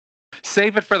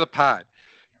Save it for the pod.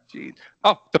 Jeez.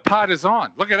 Oh, the pod is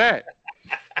on. Look at that.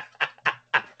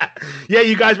 Yeah,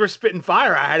 you guys were spitting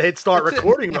fire. I had to hit start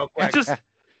recording real quick.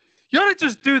 You ought to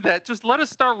just do that. Just let us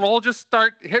start roll. Just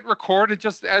hit record, and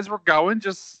just as we're going,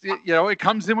 it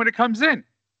comes in when it comes in.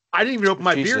 I didn't even open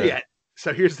my beer yet.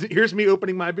 So here's me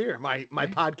opening my beer, my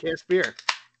podcast beer.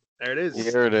 There it is.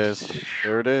 Here it is.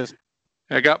 There it is.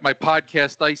 I got my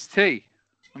podcast iced tea.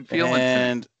 I'm feeling it.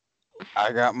 And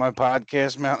I got my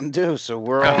podcast Mountain Dew, so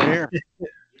we're all here.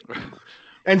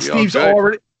 And Steve's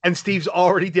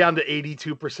already down to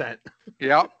 82%.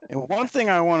 Yep. And one thing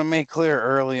I want to make clear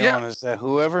early on is that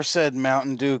whoever said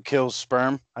Mountain Dew kills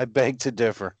sperm, I beg to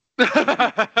differ.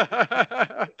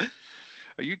 Are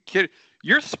you kidding?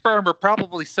 Your sperm are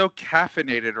probably so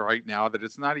caffeinated right now that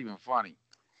it's not even funny.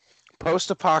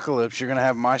 Post-apocalypse, you're going to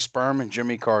have my sperm and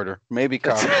Jimmy Carter. Maybe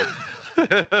Carter.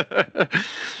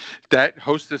 That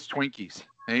Hostess Twinkies.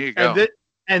 There you go.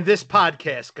 And this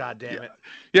podcast, goddammit.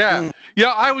 Yeah.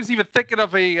 Yeah, I was even thinking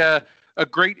of a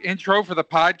great intro for the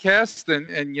podcast,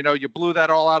 and you blew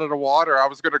that all out of the water. I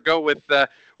was going to go with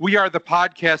We Are the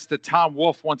Podcast that Tom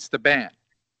Wolfe wants to ban.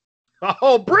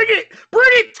 Oh, bring it,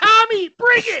 Tommy,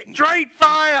 bring it! Straight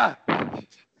fire!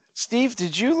 Steve,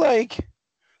 did you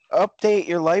update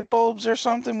your light bulbs or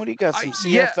something? What do you got? Some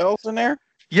CFLs in there?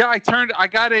 Yeah, I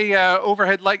got a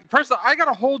overhead light. First, I got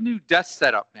a whole new desk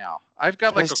setup now. I've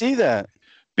got I see that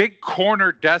big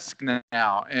corner desk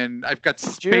now, and I've got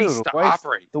space to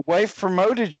operate. The wife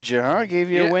promoted you, huh? Gave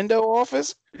you a window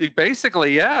office?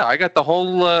 Basically, yeah. I got the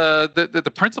whole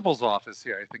the principal's office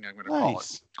here. I think I'm going to call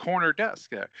it corner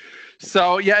desk. Yeah.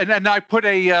 So and then I put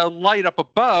a light up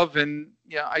above, and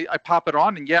I pop it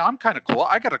on, and I'm kind of glow.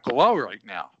 I got a glow right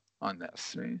now on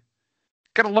this.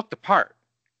 Got to look the part.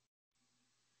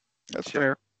 That's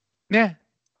fair. Yeah.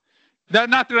 Not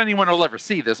that anyone will ever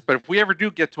see this, but if we ever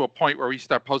do get to a point where we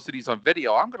start posting these on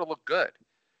video, I'm going to look good.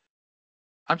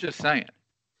 I'm just saying.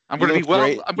 I'm going to be well.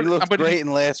 You looked great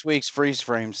in last week's freeze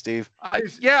frame, Steve.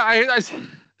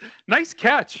 Nice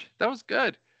catch. That was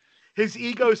good. His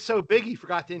ego's so big he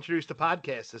forgot to introduce the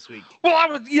podcast this week. Well,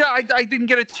 I didn't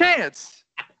get a chance.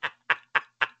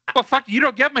 Well, fuck, you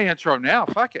don't get my intro now.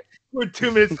 Fuck it. We're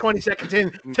 2 minutes, 20 seconds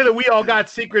in to the We All Got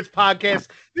Secrets podcast.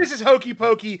 This is Hokey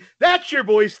Pokey. That's your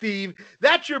boy, Steve.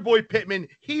 That's your boy, Pittman.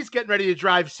 He's getting ready to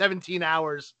drive 17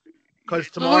 hours because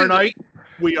tomorrow night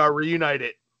we are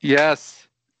reunited. Yes.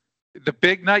 The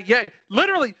big night. Yeah,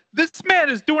 literally, this man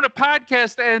is doing a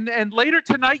podcast, and later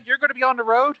tonight you're going to be on the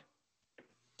road?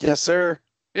 Yes, sir.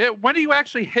 Yeah, when are you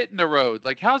actually hitting the road?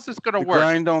 How's this going to work?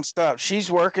 Grind don't stop. She's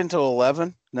working till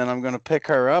 11. Then I'm going to pick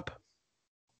her up.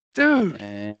 Dude.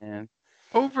 And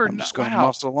I'm just going to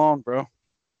muscle on, bro.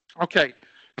 Okay.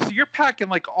 So you're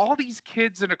packing all these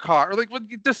kids in a car.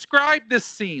 Describe this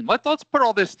scene. Let's put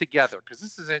all this together because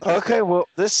this is interesting. Okay, well,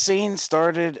 this scene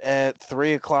started at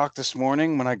 3:00 this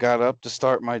morning when I got up to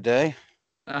start my day.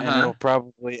 And it'll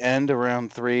probably end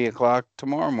around 3:00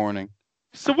 tomorrow morning.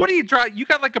 So what do you drive? You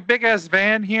got a big ass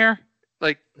van here?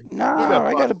 No,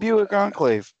 I got a Buick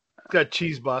Enclave. Got a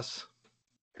cheese bus.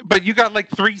 But you got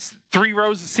three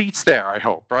rows of seats there, I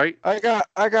hope, right? I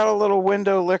got a little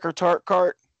window liquor tart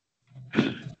cart.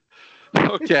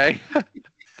 Okay.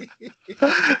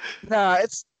 Nah,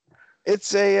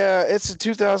 it's a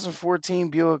 2014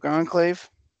 Buick Enclave.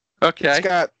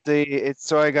 Okay.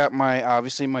 So I got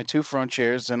my 2 front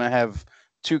chairs, and I have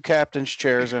 2 captain's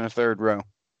chairs and a third row.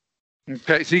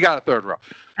 Okay, so you got a third row.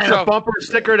 And a bumper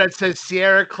sticker that says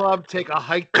Sierra Club, take a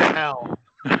hike to hell.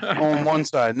 On one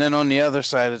side, and then on the other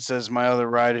side it says my other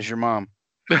ride is your mom.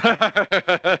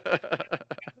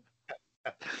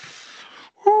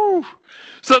 Whew.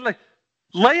 So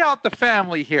lay out the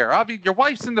family here. Your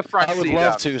wife's in the front seat. I would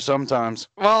love to sometimes.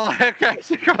 Well, okay.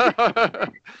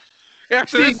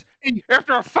 after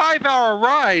a 5-hour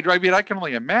ride, I can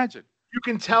only imagine. You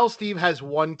can tell Steve has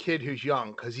one kid who's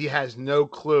young because he has no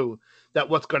clue that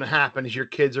what's going to happen is your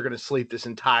kids are going to sleep this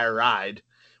entire ride.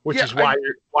 Which is why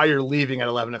you're leaving at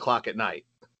 11:00 at night.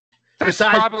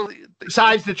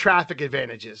 Besides the traffic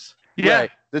advantages. Yeah.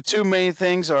 Right. The 2 main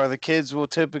things are the kids will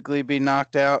typically be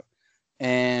knocked out,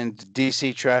 and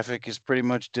DC traffic is pretty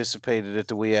much dissipated at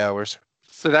the wee hours.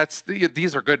 So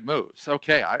these are good moves.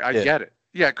 Okay, I get it.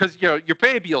 Yeah, because your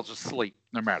baby will just sleep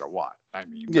no matter what.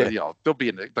 They'll be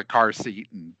in the car seat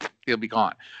and they'll be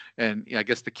gone. And I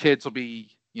guess the kids will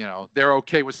be, they're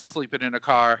okay with sleeping in a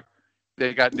car.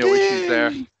 They got no issues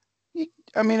there.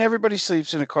 Everybody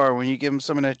sleeps in a car when you give them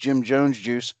some of that Jim Jones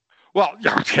juice. Well,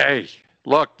 okay.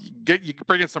 Look, you can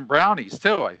bring in some brownies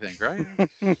too, I think, right?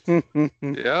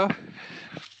 Yeah.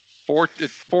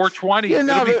 4:20.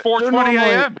 It'll be 4:20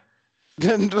 a.m.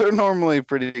 They're normally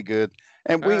pretty good.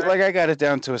 And I got it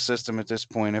down to a system at this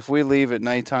point. If we leave at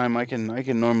nighttime, I can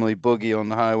normally boogie on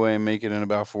the highway and make it in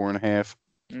about 4.5.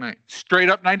 Right. Straight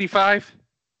up 95?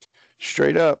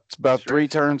 Straight up. It's about 3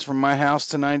 turns from my house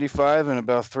to 95 and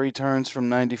about 3 turns from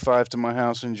 95 to my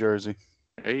house in Jersey.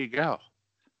 There you go.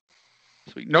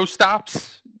 Sweet. No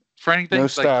stops for anything? No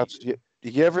stops. Did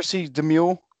you ever see The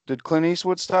Mule? Did Clint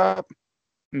Eastwood stop?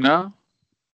 No. Of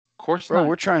course not. Bro,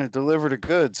 we're trying to deliver the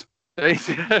goods. This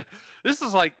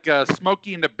is like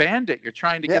Smokey and the Bandit. You're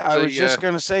trying to get I was just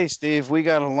going to say, Steve, we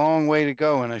got a long way to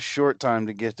go and a short time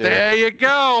to get there. There you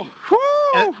go.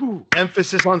 Woo!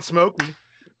 Emphasis on Smokey.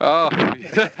 Oh.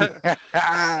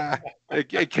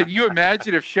 Can you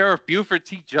imagine if Sheriff Buford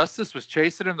T. Justice was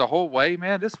chasing him the whole way,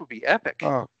 man? This would be epic.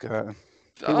 Oh, God.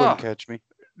 He wouldn't catch me.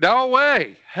 No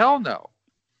way. Hell no.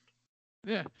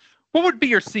 Yeah. What would be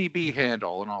your CB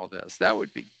handle and all this? That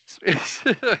would be...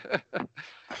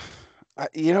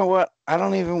 You know what? I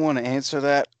don't even want to answer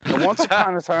that. Once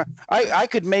upon a time, I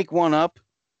could make one up,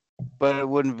 but it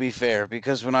wouldn't be fair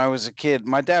because when I was a kid,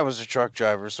 my dad was a truck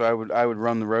driver, so I would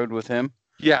run the road with him.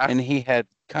 Yeah. And he had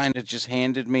kind of just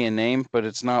handed me a name, but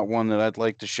it's not one that I'd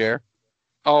like to share.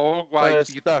 Oh, why? But it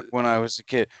stuck when I was a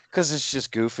kid because it's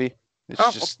just goofy.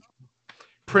 It's just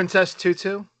Princess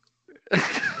Tutu.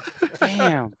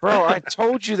 Damn, bro! I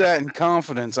told you that in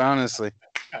confidence, honestly.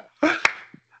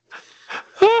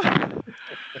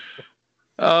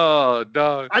 Oh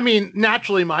no! I mean,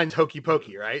 naturally, mine's Hokey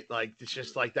Pokey, right? Like it's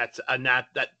just like that's a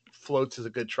that floats as a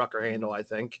good trucker handle. I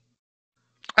think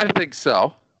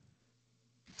so.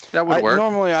 That would work.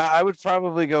 Normally, I would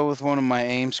probably go with one of my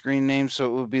AIM screen names, so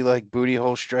it would be like Booty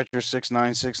Hole Stretcher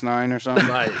 6969 or something.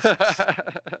 Nice.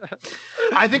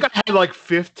 I think I had like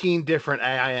 15 different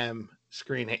AIM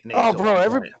screen names. Oh,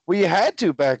 bro! Well, you had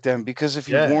to back then because if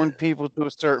you warned people to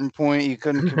a certain point, you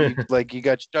couldn't. Like you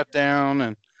got shut down,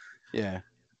 and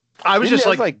I was just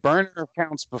like burner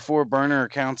accounts before burner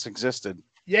accounts existed.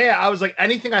 Yeah, I was like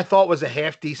anything I thought was a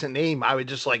half decent name, I would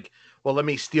just like. Well, let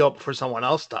me steal it before someone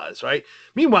else does, right?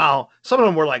 Meanwhile, some of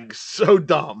them were like so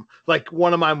dumb. Like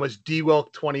one of mine was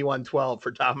D-Wilk 2112 for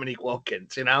Dominique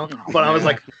Wilkins, you know? But I was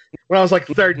like, when I was like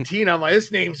 13, I'm like,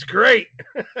 this name's great.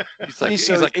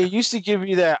 It used to give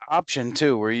you that option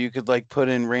too, where you could like put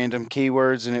in random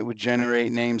keywords and it would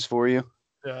generate names for you.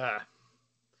 Yeah.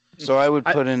 So I would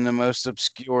put in the most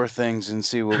obscure things and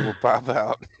see what will pop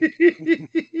out.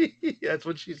 That's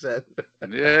what she said.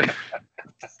 Yeah.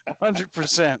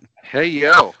 100%. Hey,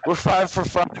 yo. We're 5 for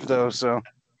 5, though, so.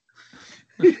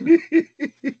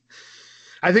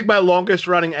 I think my longest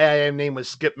running AIM name was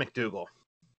Skip McDougal.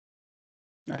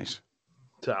 Nice.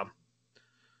 So.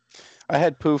 I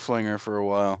had Pooflinger for a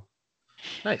while.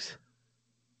 Nice.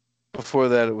 Before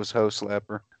that, it was Ho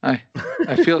Slapper. I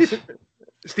feel...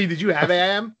 Steve, did you have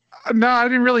AIM? No, I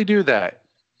didn't really do that.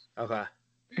 Okay.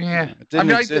 Yeah. It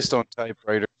didn't exist on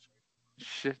typewriter.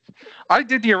 Shit. I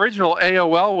did the original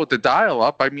AOL with the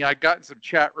dial-up. I mean, I got in some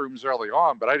chat rooms early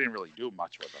on, but I didn't really do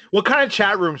much with them. What kind of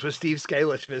chat rooms was Steve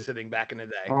Scalish visiting back in the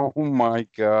day? Oh, my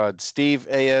God. Steve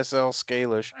ASL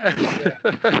Scalish.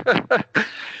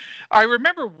 I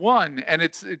remember one, and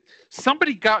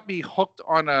somebody got me hooked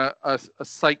on a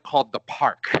site called The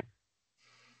Park.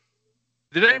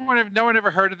 Did no one ever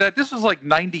heard of that? This was like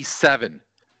 97.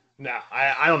 No,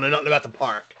 I don't know nothing about The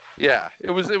Park. Yeah,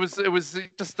 it was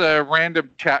just a random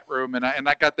chat room, and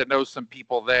I got to know some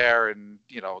people there, and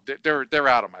you know they're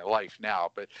out of my life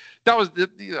now. But that was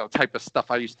the type of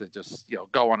stuff I used to just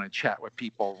go on and chat with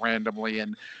people randomly,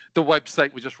 and the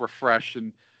website would just refresh,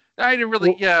 and I didn't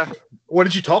really What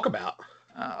did you talk about?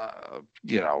 I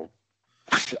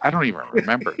don't even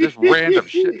remember. Just random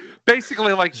shit.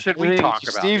 Basically, like shit we talk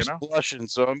about. Steve's blushing,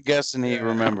 so I'm guessing he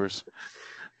remembers.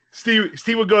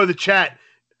 Steve would go to the chat.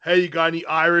 Hey, you got any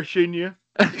Irish in you?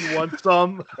 You want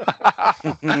some?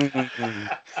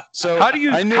 So how do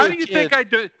you think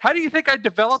I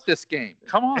developed this game?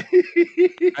 Come on.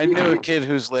 I knew a kid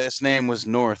whose last name was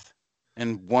North,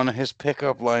 and one of his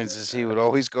pickup lines is he would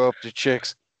always go up to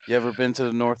chicks. You ever been to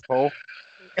the North Pole?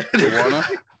 You wanna?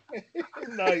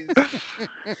 Nice.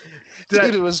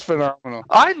 Dude, it was phenomenal.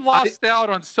 I lost out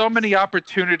on so many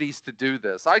opportunities to do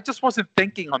this. I just wasn't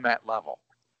thinking on that level.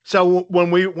 So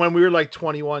when we were like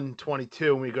 21,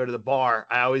 22, and we go to the bar,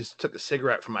 I always took a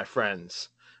cigarette from my friends.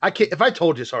 If I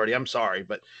told you this already, I'm sorry,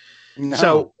 but no.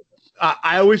 So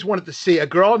I always wanted to see a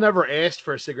girl. Never asked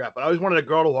for a cigarette, but I always wanted a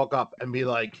girl to walk up and be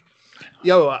like,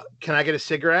 "Yo, can I get a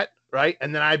cigarette?" Right?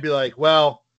 And then I'd be like,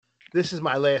 "Well, this is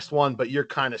my last one, but you're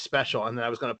kind of special." And then I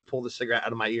was going to pull the cigarette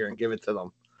out of my ear and give it to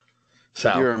them.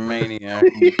 So you're a maniac.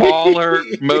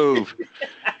 Baller move.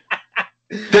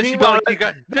 Then she be like, you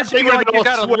got. Then she be like, you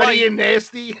got a sweaty light. and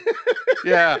nasty.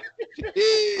 Yeah.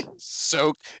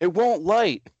 So it won't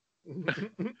light.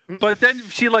 But then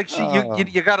she like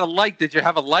you got a light. Did you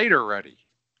have a lighter ready?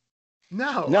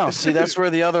 No. See, that's where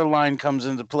the other line comes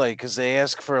into play because they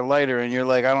ask for a lighter, and you're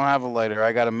like, I don't have a lighter.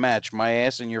 I got a match. My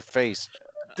ass in your face.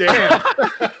 Damn.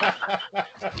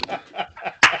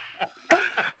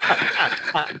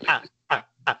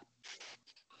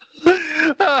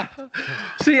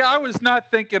 See, I was not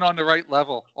thinking on the right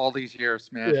level all these years,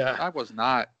 man. Yeah. I was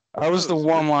not. I was the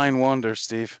one-line wonder,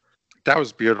 Steve. That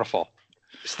was beautiful.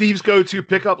 Steve's go-to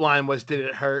pickup line was, "Did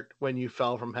it hurt when you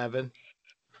fell from heaven?"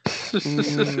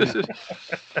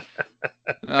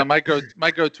 My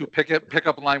go-to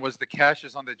pickup line was, "The cash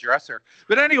is on the dresser."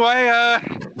 But anyway,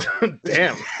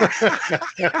 Damn.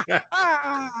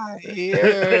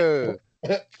 Yeah.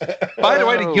 by the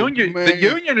way, the Oh, union.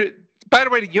 By the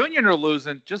way, the Union are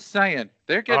losing. Just saying,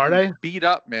 they're Are they? getting beat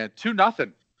up, man.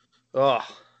 2-0. Oh,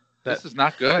 This is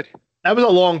not good. that was a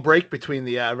long break between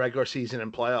the regular season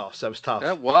and playoffs. That was tough.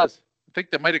 That was. I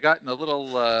think they might have gotten a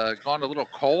little gone a little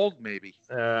cold, maybe.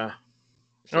 Oh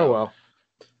So- well.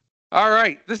 All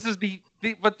right. This is the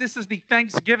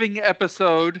Thanksgiving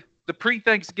episode, the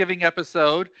pre-Thanksgiving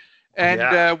episode,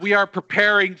 and we are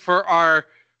preparing for our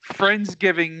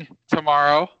Friendsgiving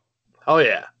tomorrow, Oh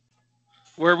yeah.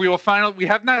 where we will we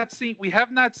have not seen the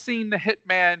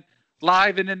Hitman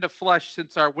live and in the flesh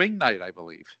since our wing night, I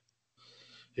believe.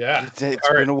 Yeah. It's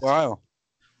been a while.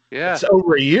 Yeah, It's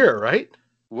over a year, right?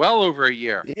 well over a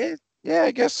year. Yeah,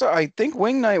 I guess so. I think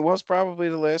Wing Night was probably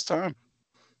the last time.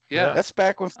 Yeah, That's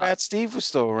back when Fat Steve was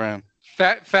still around.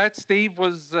 Fat Steve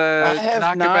was I have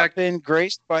knocking not back. been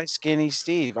graced by Skinny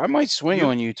Steve. I might swing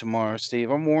on you tomorrow, Steve.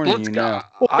 I'm warning Let's you go.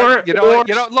 now. You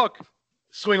know, look.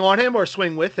 Swing on him or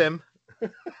swing with him.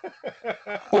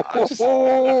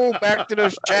 Oh, back to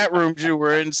those chat rooms you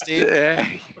were in, Steve.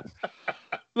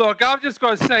 Look, I'm just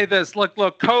going to say this. Look,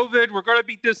 COVID, we're going to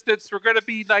be distanced. We're going to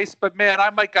be nice, but man, I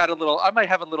might have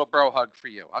a little bro hug for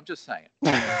you. I'm just saying.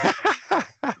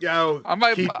 Yo, I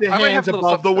might- keep the I might have hands a little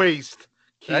above the something. waist.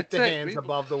 Keep That's the it. hands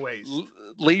above the waist.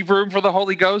 Leave room for the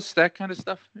Holy Ghost, that kind of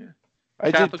stuff. Yeah. I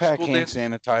did Catholic pack school hand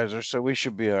dance. sanitizer, so we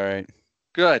should be all right.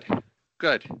 Good.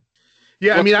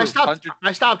 Yeah, I Look mean, for 100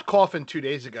 I stopped coughing 2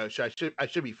 days ago, so I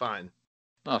should be fine.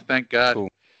 Oh, thank God. Cool.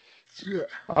 Yeah.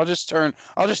 I'll just turn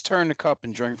the cup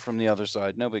and drink from the other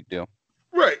side. No big deal.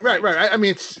 Right. I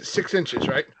mean, it's 6 inches,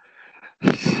 right?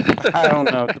 I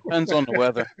don't know. It depends on the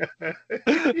weather.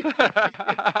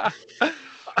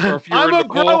 Or if you're I'm in a the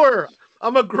pool. grower.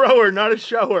 I'm a grower, not a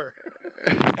shower.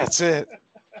 That's it.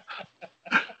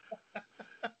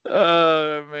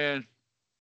 Oh man.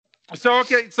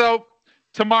 So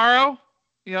tomorrow,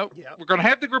 Yeah. we're gonna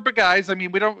have the group of guys. I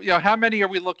mean, we don't, how many are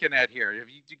we looking at here? Have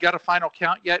you got a final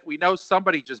count yet? We know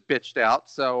somebody just bitched out.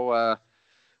 So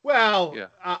Well,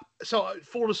 Yeah. So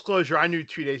full disclosure, I knew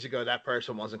 2 days ago that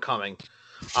person wasn't coming.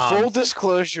 Full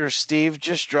disclosure, Steve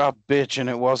just dropped bitch and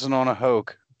it wasn't on a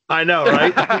hoke. I know,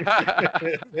 right?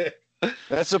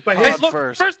 That's a But pod hey, look,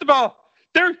 first. first of all,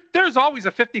 there's always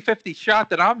a 50-50 shot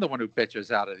that I'm the one who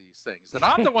bitches out of these things, and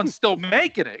I'm the one still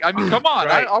making it. I mean, come on,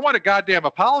 Right. I want a goddamn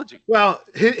apology. Well,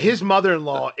 his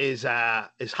mother-in-law is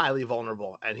highly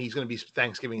vulnerable, and he's going to be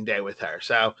Thanksgiving Day with her.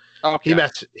 So Okay. he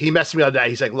messaged me the other day.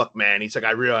 He's like, "Look, man," he's like,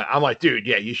 I'm like, "Dude,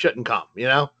 yeah, you shouldn't come," you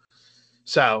know.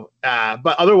 So,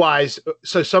 but otherwise,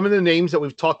 so some of the names that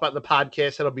we've talked about in the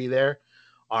podcast that'll be there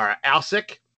are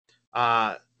Alsic,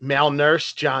 male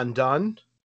nurse John Dunn,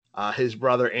 his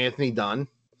brother Anthony Dunn.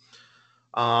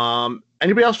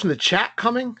 Anybody else from the chat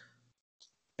coming?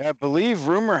 I believe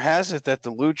rumor has it that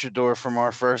the luchador from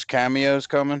our first cameo is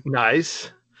coming.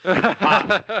 Nice.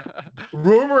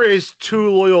 Rumor is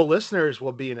 2 loyal listeners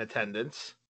will be in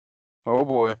attendance. Oh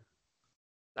boy.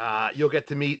 You'll get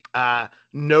to meet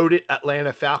noted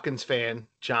Atlanta Falcons fan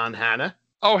John Hanna.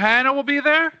 Oh, Hannah will be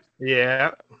there.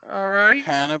 Yeah. All right.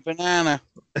 Hannah Banana.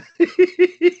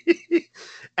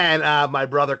 And my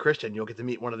brother Christian, you'll get to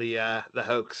meet one of the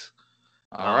Hoax.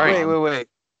 All right. Wait.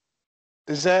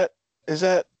 Is that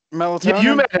Melatonin? Yeah,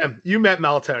 you met him. You met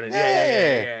Melatonin.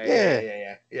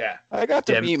 Yeah. I got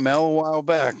to Yeah. meet Mel a while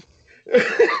back.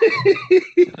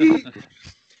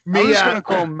 Me, I'm just gonna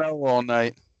call him Mel all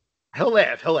night. He'll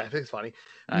laugh. It's funny.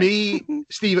 Nice.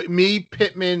 Me,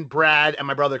 Pittman, Brad, and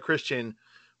my brother Christian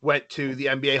went to the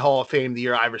NBA Hall of Fame the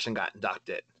year Iverson got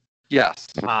inducted. Yes.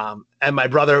 And my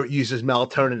brother uses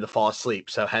melatonin to fall asleep,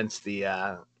 so hence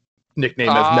the nickname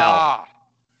of Mel. Ah,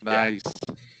 nice.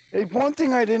 Hey, one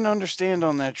thing I didn't understand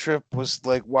on that trip was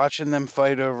like watching them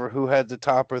fight over who had the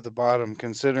top or the bottom,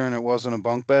 considering it wasn't a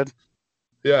bunk bed.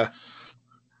 Yeah.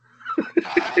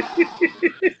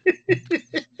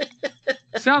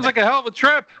 Sounds like a hell of a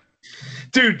trip.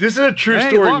 Dude, this is a true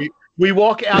story. We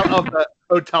walk out of the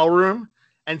hotel room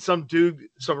and some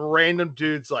random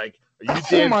dude's like, "Are you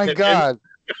damn?" Oh my God!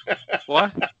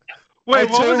 What? Wait,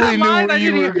 I what totally was that knew line? where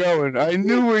you were going. I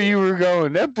knew where you were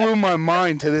going. That blew my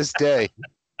mind to this day.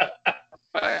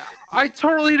 I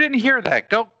totally didn't hear that.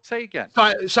 Go say again.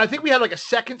 So I think we had like a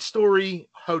second story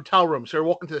hotel room. So we're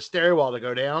walking to the stairwell to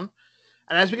go down.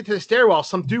 And as we get to the stairwell,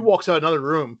 some dude walks out another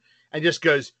room and just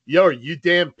goes, "Yo, are you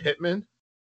Dan Pittman?"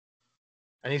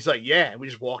 And he's like, "Yeah." And we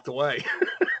just walked away.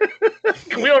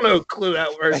 We don't know who clue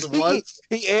that person was.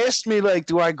 He asked me like,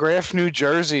 "Do I graph New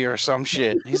Jersey or some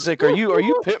shit?" He's like, "Are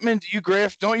you Pittman?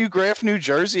 Don't you graph New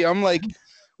Jersey?" I'm like,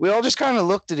 we all just kind of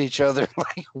looked at each other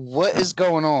like, "What is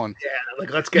going on?" Yeah, like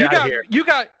let's get out of here.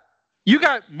 You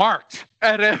got marked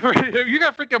at you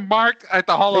got freaking marked at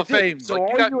the Hall of Fame. So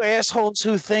like, you assholes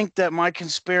who think that my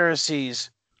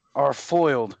conspiracies are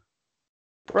foiled,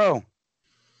 bro,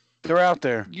 they're out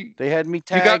there. They had me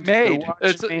tagged. You got made.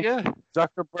 Yeah.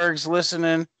 Zuckerberg's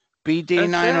listening.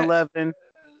 BD911,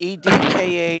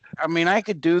 EDK8. I mean, I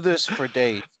could do this for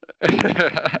days.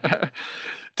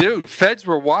 Dude, feds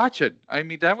were watching. I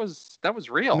mean, that was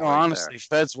real. No, right honestly,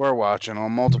 feds were watching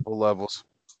on multiple levels.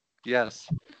 Yes.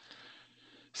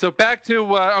 So back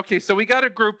to okay. So we got a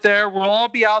group there. We'll all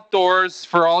be outdoors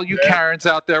for all you Karens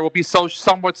out there. We'll be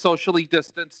somewhat socially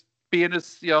distanced, being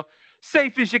as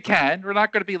safe as you can. We're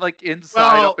not going to be like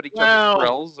inside up at each other's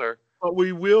grills But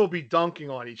we will be dunking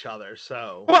on each other.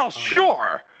 So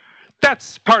sure,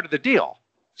 that's part of the deal.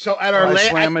 So at our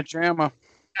slamma jamma.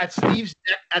 At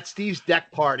Steve's deck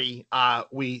party,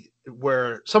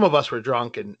 some of us were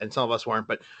drunk and some of us weren't,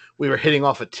 but we were hitting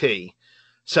off a tee.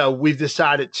 So we've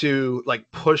decided to like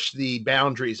push the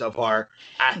boundaries of our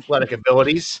athletic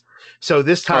abilities. So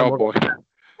this time we're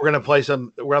gonna play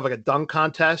we're gonna have like a dunk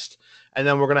contest, and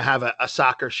then we're gonna have a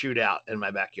soccer shootout in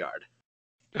my backyard.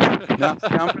 Now,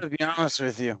 I'm gonna be honest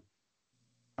with you.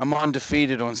 I'm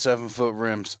undefeated on 7-foot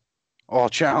rims. All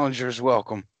challengers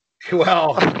welcome.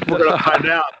 Well, we're gonna find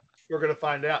out. We're gonna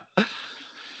find out.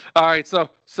 All right, so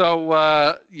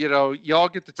y'all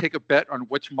get to take a bet on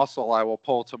which muscle I will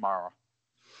pull tomorrow.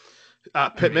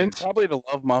 Pittman, probably the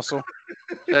love muscle.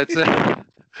 That's it.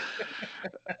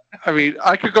 I mean,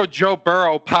 I could go Joe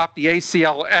Burrow, pop the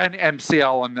ACL and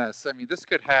MCL on this. I mean, this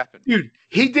could happen. Dude,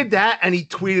 he did that and he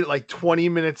tweeted like 20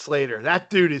 minutes later. That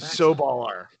dude is so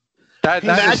baller. That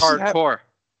is hardcore.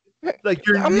 Like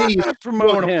your I'm knees not gonna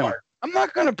promote him. Apart. I'm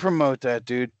not gonna promote that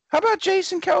dude. How about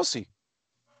Jason Kelsey?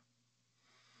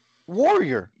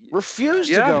 Warrior refused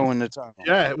to go in the tunnel.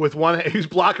 Yeah, he's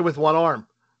blocking with one arm.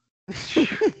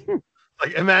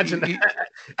 Like imagine that.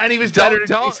 And he was better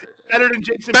than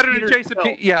Jason.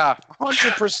 Yeah,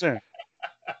 100%.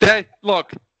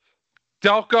 Look,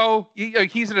 Delco.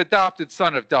 He's an adopted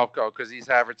son of Delco because he's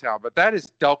Havertown, but that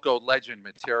is Delco legend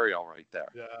material right there.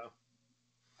 Yeah,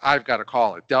 I've got to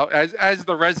call it. As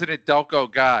the resident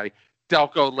Delco guy,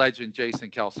 Delco legend Jason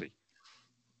Kelsey.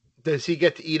 Does he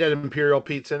get to eat at Imperial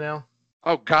Pizza now?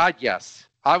 Oh God, yes.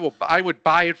 I would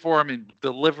buy it for him and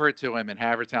deliver it to him in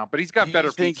Havertown. But he's got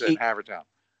better pizza in Havertown.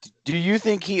 Do you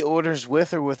think he orders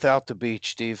with or without the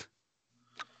beach, Steve?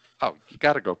 Oh, you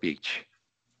got to go beach.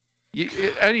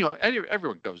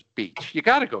 Everyone goes beach. You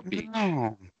got to go beach.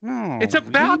 No. It's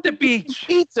about the beach.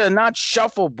 Pizza, not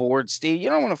shuffleboard, Steve. You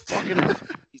don't want to fucking.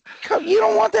 You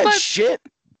don't want that shit.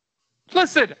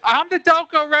 Listen, I'm the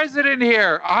Delco resident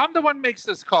here. I'm the one who makes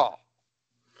this call.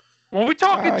 When we're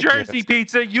talking Jersey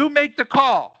pizza, you make the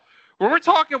call. When we're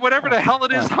talking whatever the hell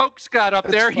it is Hoax got up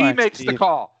there, he makes the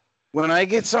call. When I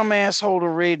get some asshole to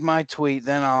read my tweet,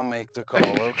 then I'll make the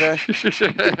call, okay?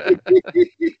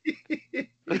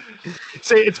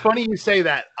 Say, it's funny you say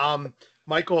that.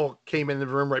 Michael came in the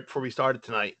room right before we started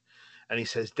tonight, and he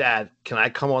says, "Dad, can I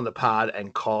come on the pod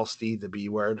and call Steve the B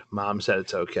word?" Mom said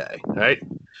it's okay, right?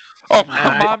 Oh,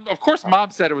 Mom! Of course,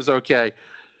 Mom said it was okay.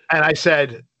 And I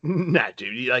said, "Nah,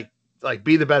 dude, you like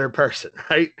be the better person,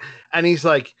 right?" And he's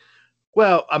like,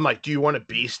 "Well," I'm like, "Do you want to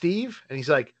be Steve?" And he's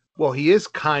like, "Well, he is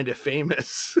kind of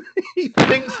famous." He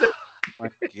thinks that. Oh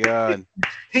my God.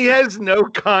 He has no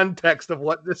context of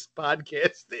what this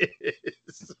podcast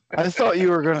is. I thought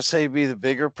you were going to say be the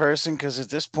bigger person because at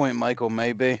this point, Michael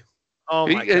may be. Oh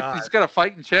my God. He's got a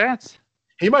fighting chance.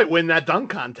 He might win that dunk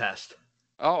contest.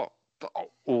 Oh.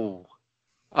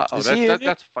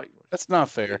 That's fight. That's not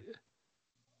fair.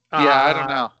 Yeah, I don't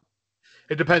know.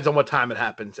 It depends on what time it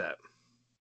happens at.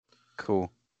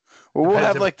 Cool. Well, we'll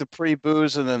have like the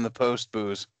pre-booze and then the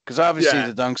post-booze. Because obviously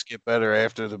the dunks get better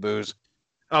after the booze.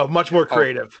 Oh, much more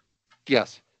creative.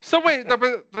 Yes. So wait,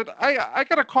 but I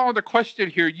got to call into question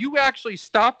here. You actually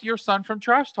stopped your son from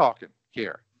trash talking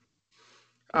here.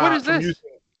 What is this?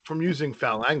 From using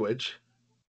foul language.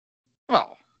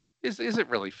 Well, is it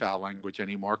really foul language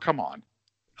anymore? Come on.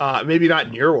 Maybe not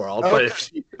in your world, but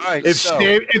if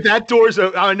that door's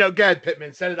open, oh no, go ahead,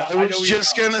 Pittman, set it up. I was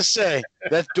just gonna say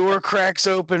that door cracks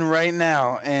open right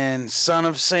now, and Son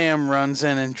of Sam runs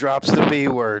in and drops the B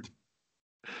word.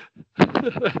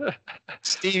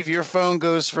 Steve, your phone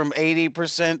goes from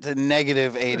 80% to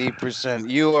negative 80%.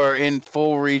 You are in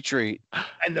full retreat,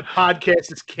 and the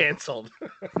podcast is canceled.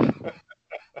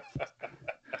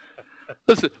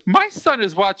 Listen, my son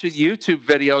is watching YouTube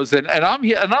videos, and I'm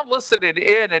here, and I'm listening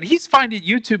in, and he's finding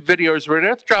YouTube videos where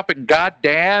they're dropping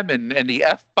goddamn and the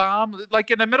F-bomb,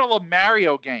 like in the middle of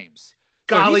Mario games.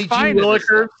 Golly gee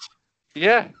willikers.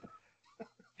 Yeah.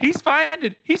 He's finding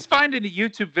the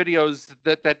YouTube videos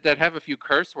that have a few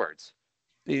curse words.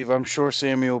 Steve, I'm sure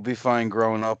Samuel will be fine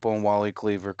growing up on Wally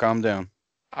Cleaver. Calm down.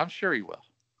 I'm sure he will.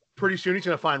 Pretty soon he's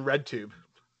going to find RedTube.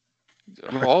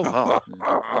 Oh, well.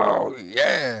 Oh,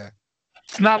 yeah.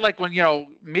 It's not like when,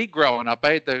 me growing up,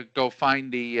 I had to go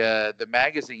find the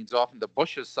magazines off in the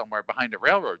bushes somewhere behind the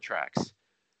railroad tracks.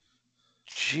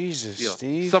 Jesus,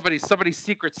 Steve. Somebody's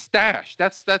secret stash.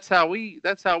 That's how we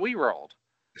rolled.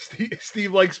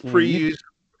 Steve likes pre-used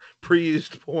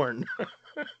porn.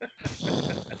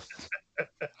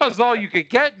 That's all you could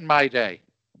get in my day.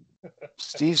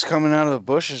 Steve's coming out of the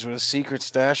bushes with a secret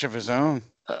stash of his own.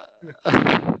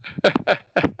 But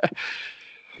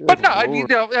no, I mean,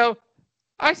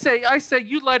 I say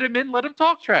you let him in, let him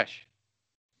talk trash.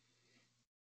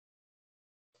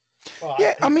 Well,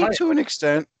 yeah, I mean, to an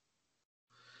extent.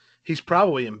 He's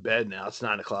probably in bed now. It's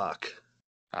 9:00.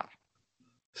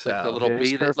 So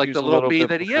like the little bee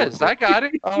that he is. I got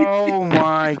it. Oh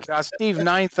my God, Steve!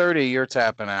 9:30. You're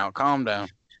tapping out. Calm down.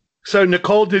 So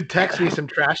Nicole did text me some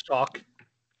trash talk.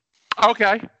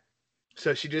 Okay.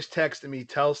 So she just texted me.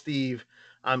 Tell Steve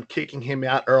I'm kicking him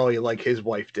out early like his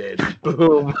wife did.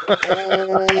 Boom.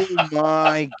 Oh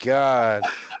my God.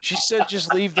 She said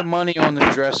just leave the money on the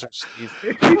dresser, Steve.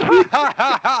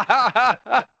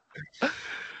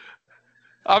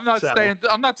 I'm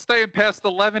not staying past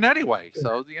 11 anyway.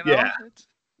 So Yeah.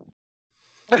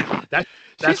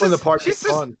 That's when the party's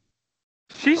fun.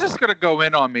 She's just gonna go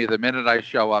in on me the minute I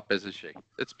show up, isn't she?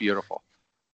 It's beautiful.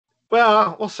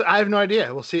 Well, we'll see. I have no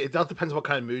idea. We'll see. It all depends what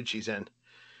kind of mood she's in.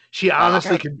 She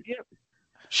honestly could.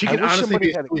 She could honestly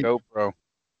be had a GoPro.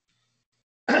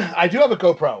 I do have a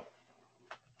GoPro.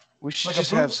 We should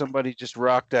just have somebody just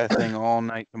rock that thing all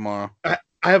night tomorrow. I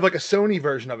have like a Sony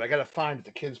version of it. I gotta find it.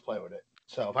 The kids play with it.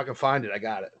 So if I can find it, I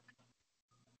got it.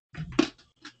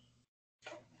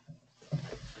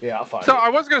 Yeah, I'll find it. So I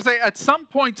was gonna say, at some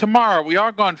point tomorrow, we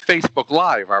are going Facebook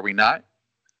Live, are we not?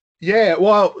 Yeah,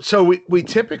 well, so we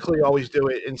typically always do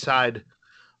it inside.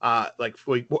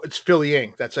 It's Philly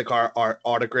Inc. That's like our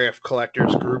autograph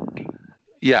collectors group.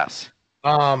 Yes.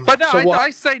 But no, I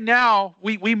say now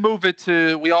we move it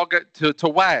to, we all get to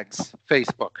Wags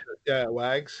Facebook. Yeah,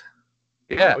 Wags.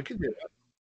 Yeah, we can do that.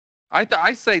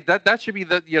 I say that should be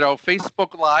the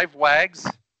Facebook Live Wags.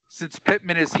 Since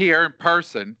Pittman is here in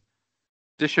person,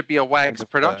 this should be a Wags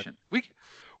production. We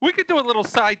could do a little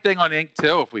side thing on Inc.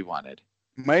 too if we wanted.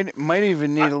 Might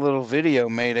even need a little video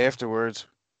made afterwards.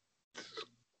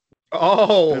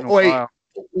 Oh,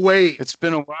 wait. It's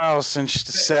been a while since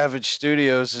the Savage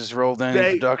Studios has rolled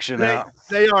any production out.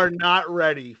 They are not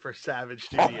ready for Savage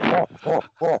Studios.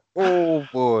 Oh,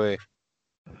 boy.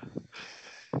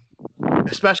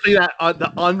 Especially that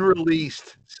the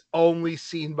unreleased, only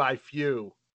seen by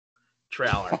few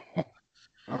trailer.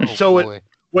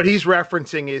 What he's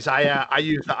referencing is I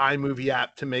use the iMovie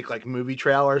app to make like movie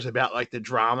trailers about like the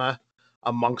drama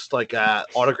amongst like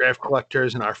autograph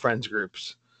collectors and our friends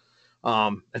groups.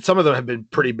 And some of them have been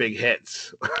pretty big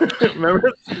hits.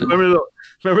 remember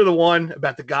the one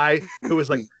about the guy who was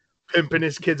like pimping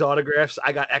his kids' autographs?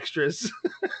 I got extras.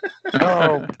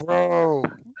 Oh, bro.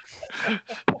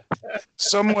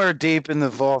 Somewhere deep in the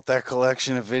vault, that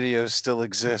collection of videos still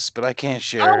exists, but I can't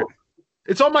share it.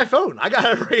 It's on my phone. I got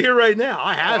it right here, right now.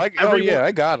 I have. I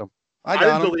got them. I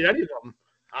didn't delete any of them.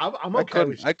 I'm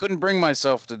okay. I couldn't bring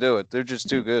myself to do it. They're just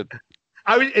too good.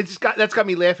 That's got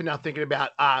me laughing now thinking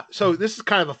about. So this is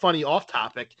kind of a funny off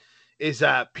topic, is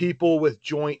people with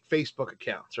joint Facebook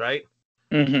accounts, right?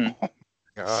 Mm-hmm.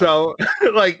 So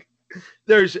like,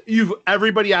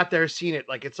 everybody out there has seen it.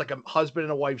 Like it's like a husband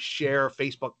and a wife share a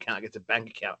Facebook account. Like it's a bank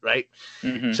account, right?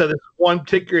 Mm-hmm. So this one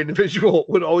particular individual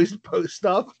would always post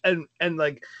stuff, and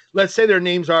like let's say their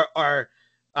names are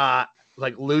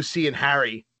like Lucy and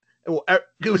Harry,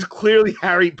 It was clearly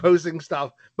Harry posting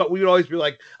stuff, but we would always be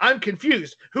like, "I'm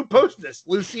confused. Who posted this,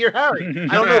 Lucy or Harry?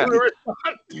 I don't know who to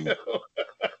respond to."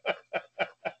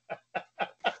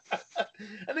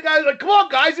 And the guy was like, "Come on,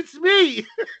 guys, it's me."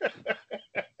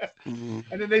 And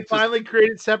then they finally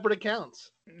created separate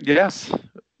accounts. Yes,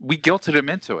 we guilted him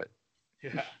into it.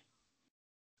 Yeah,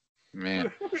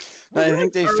 man. I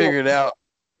think they figured out.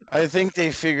 I think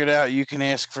they figured out you can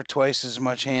ask for twice as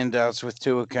much handouts with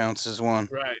 2 accounts as one.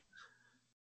 right.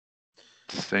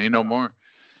 Say no more.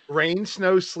 Rain,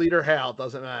 snow, sleet, or hail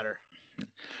doesn't matter.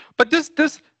 But this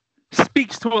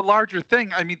speaks to a larger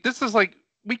thing. I mean, this is like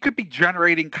we could be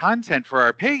generating content for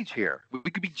our page here. We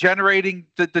could be generating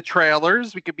the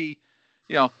trailers. We could be,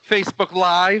 Facebook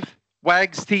Live,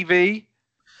 Wags TV.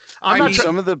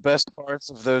 Some of the best parts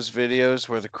of those videos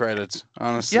were the credits.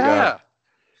 Honestly, yeah.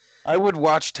 I would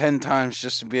watch 10 times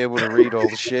just to be able to read all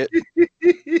the shit.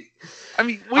 I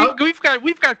mean, we've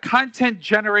got content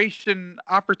generation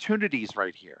opportunities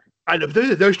right here. I know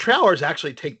those trailers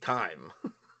actually take time.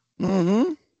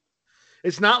 Mm-hmm.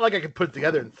 It's not like I can put it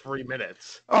together in 3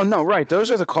 minutes. Oh no, right. Those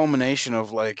are the culmination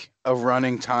of like a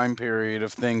running time period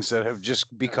of things that have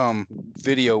just become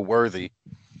video worthy.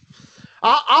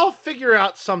 I'll figure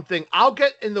out something. I'll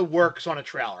get in the works on a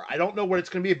trailer. I don't know what it's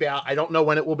going to be about. I don't know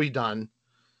when it will be done.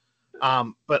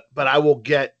 But I will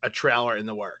get a trailer in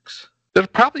the works. It'll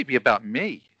probably be about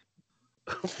me.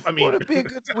 I mean, would it be a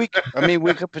good week? I mean,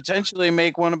 we could potentially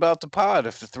make one about the pod.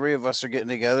 If the 3 of us are getting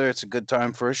together, it's a good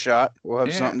time for a shot. We'll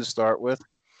have something to start with.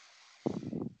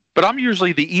 But I'm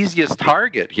usually the easiest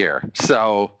target here,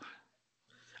 so.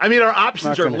 I mean, our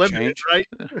options are limited, change.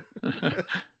 Right?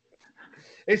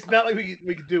 It's not like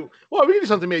we could do. Well, we could do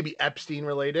something maybe Epstein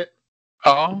related.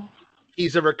 Oh.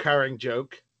 He's a recurring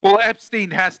joke. Well,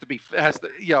 Epstein Epstein,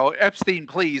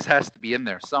 please, has to be in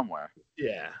there somewhere.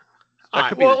 Yeah. All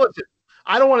right. Well, listen,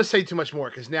 I don't want to say too much more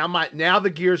because now the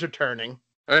gears are turning.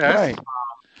 Right.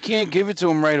 You can't give it to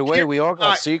them right away. We all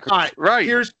got secrets. All right. Right.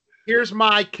 Here's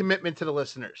my commitment to the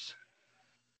listeners.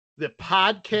 The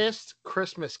podcast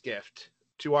Christmas gift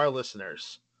to our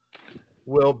listeners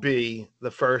will be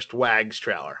the first Wags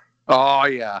trailer. Oh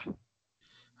yeah.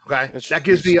 Okay. That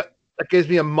gives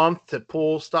me a month to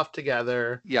pull stuff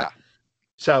together. Yeah.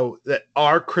 So that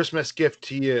our Christmas gift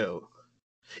to you,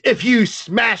 if you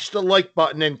smash the like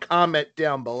button and comment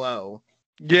down below.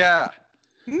 Yeah.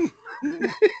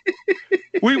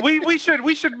 we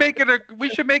should make it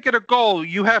a goal.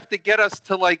 You have to get us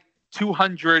to like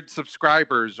 200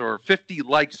 subscribers or 50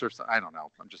 likes or something. I don't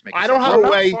know. I'm just making. I don't have a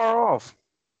way. Far off.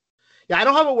 Yeah, I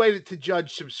don't have a way to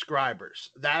judge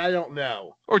subscribers. That I don't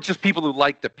know. Or just people who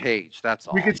like the page. That's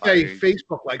all. We could say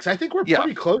Facebook likes. I think we're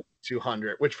pretty close to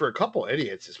 200, which for a couple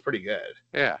idiots is pretty good.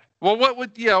 Yeah. Well, what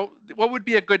would be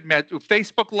a good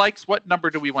Facebook likes? What number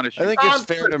do we want to shoot? I think it's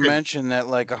fair to mention that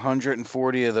like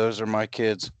 140 of those are my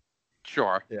kids.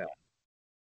 Sure. Yeah.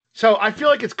 So I feel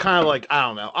like it's kind of like, I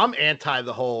don't know. I'm anti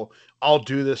the whole I'll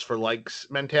do this for likes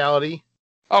mentality.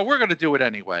 Oh, we're gonna do it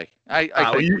anyway. I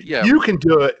think you can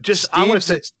do it. Just I want to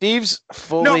say Steve's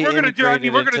fully. No, we're gonna do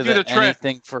the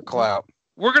anything for clout.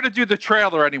 We're gonna do the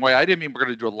trailer anyway. I didn't mean we're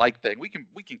gonna do a like thing. We can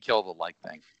kill the like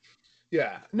thing.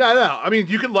 Yeah. No. I mean,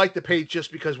 you can like the page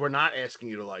just because we're not asking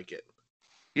you to like it.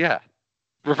 Yeah.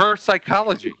 Reverse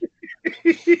psychology.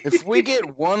 If we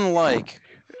get 1 like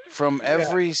from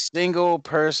every single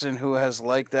person who has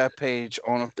liked that page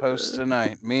on a post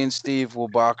tonight, me and Steve will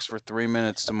box for 3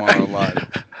 minutes tomorrow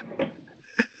live.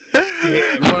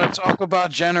 You want to talk about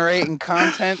generating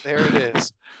content? There it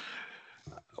is.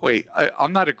 Wait,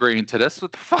 I'm not agreeing to this.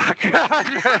 What the fuck?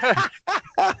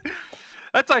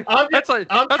 I'm trying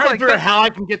to figure out how I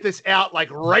can get this out like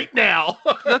right now.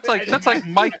 that's like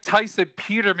Mike Tyson,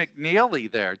 Peter McNeely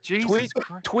there. Jesus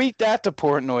tweet that to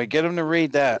Portnoy. Get him to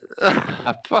read that.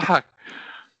 Fuck.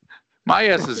 My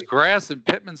ass is grass and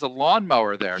Pittman's a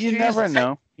lawnmower there. You never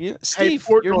know. Steve,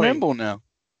 you're nimble now.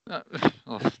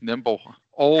 Nimble.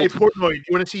 Old. Hey, Portnoy, do you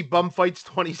want to see Bum Fights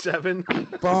 27?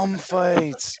 Bum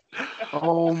Fights.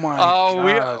 Oh my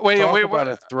God. Wait, Talk about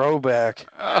a throwback.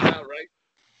 Right.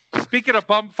 Speaking of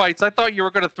bum fights, I thought you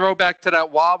were going to throw back to that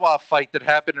Wawa fight that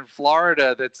happened in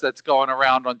Florida that's going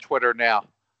around on Twitter now.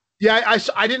 Yeah,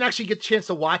 I didn't actually get a chance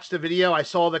to watch the video. I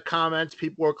saw the comments.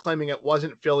 People were claiming it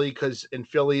wasn't Philly because in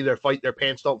Philly their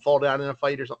pants don't fall down in a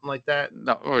fight or something like that.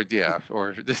 No,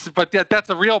 but that's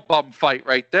a real bum fight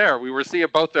right there. We were seeing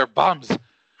both their bums.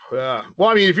 Yeah. Well,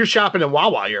 I mean, if you're shopping in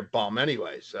Wawa, you're a bum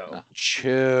anyway. So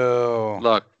chill.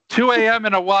 Look. 2 a.m.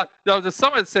 in a Wawa. No,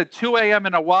 someone said 2 a.m.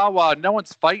 in a Wawa. No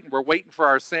one's fighting. We're waiting for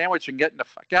our sandwich and getting the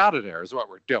fuck out of there is what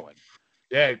we're doing.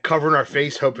 Yeah, covering our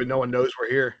face, hoping no one knows we're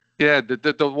here. Yeah,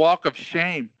 the walk of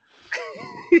shame.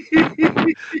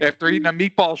 After eating a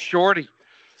meatball shorty.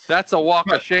 That's a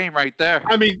walk of shame right there.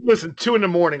 I mean, listen, 2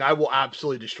 a.m, I will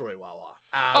absolutely destroy Wawa.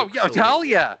 Oh, yeah, hell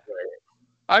yeah.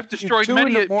 I've destroyed 2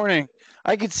 many. in the morning.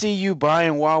 I could see you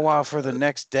buying Wawa for the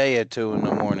next day at 2 in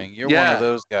the morning. You're one of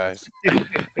those guys.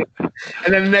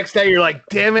 And then the next day, you're like,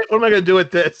 damn it, what am I going to do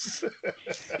with this?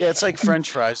 Yeah, it's like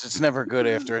French fries. It's never good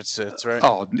after it sits, right?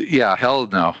 Oh, yeah, hell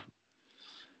no.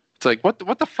 It's like, what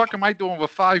the fuck am I doing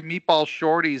with 5 meatball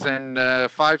shorties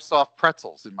and 5 soft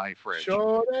pretzels in my fridge?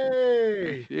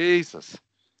 Shorty! Jesus.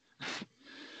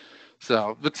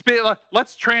 So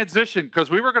let's transition,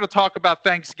 because we were going to talk about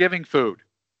Thanksgiving food.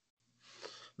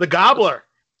 The Gobbler.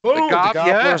 The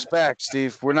Gobbler's back,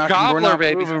 Steve. We're not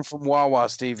moving from Wawa,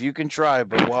 Steve. You can try,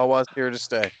 but Wawa's here to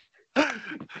stay.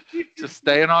 Just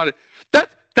staying on it.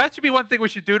 That should be one thing we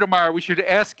should do tomorrow. We should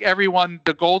ask everyone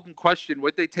the golden question: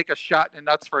 would they take a shot in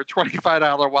the nuts for a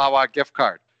 $25 Wawa gift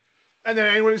card? And then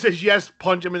anyone who says yes,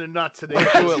 punch them in the nuts. And they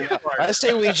do it. I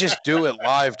say we just do it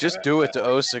live. Just do it to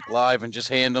Osick live and just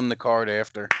hand them the card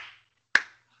after.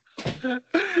 You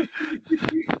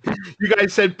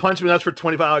guys said punch them in the nuts for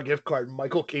 $25 gift card.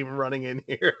 Michael came running in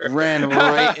here. Ran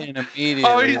right in immediately.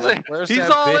 Oh, he's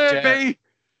all in, baby.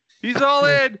 He's all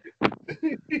in.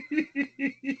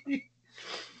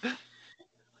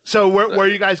 So where are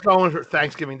you guys going for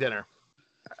Thanksgiving dinner?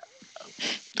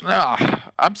 No,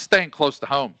 I'm staying close to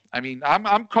home. I mean,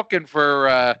 I'm cooking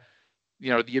for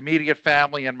the immediate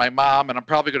family and my mom, and I'm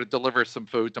probably going to deliver some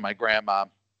food to my grandma.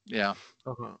 Yeah.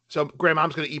 Uh-huh. So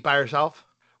grandmom's going to eat by herself?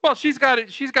 Well, she's got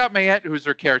it. She's got my aunt who's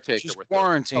her caretaker. She's with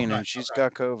quarantining. Okay. She's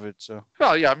got COVID, so.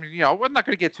 Well, yeah. I mean, we're not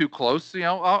going to get too close.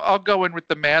 I'll go in with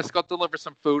the mask. I'll deliver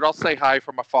some food. I'll say hi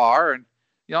from afar, and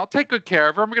I'll take good care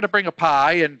of her. I'm going to bring a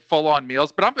pie and full-on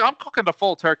meals, but I'm cooking the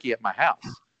full turkey at my house.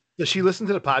 Does she listen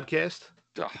to the podcast?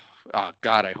 Oh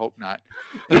God, I hope not.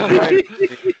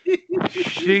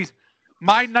 She's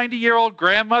my 90-year-old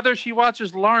grandmother. She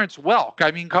watches Lawrence Welk.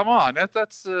 I mean, come on,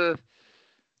 that's the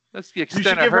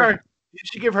extent of her. You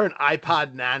should give her an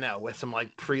iPod Nano with some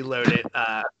like preloaded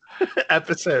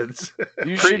episodes.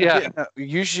 You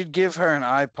should give her an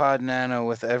iPod Nano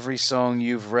with every song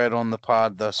you've read on the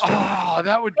pod thus far. Oh,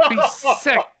 that would be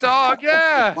sick, dog.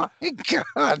 Yeah. Oh my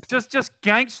God. Just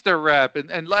gangster rap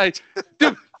and like,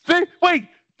 dude, wait.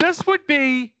 This would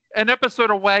be an episode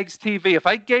of Wags TV if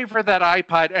I gave her that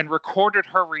iPod and recorded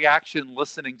her reaction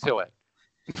listening to it.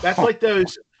 That's like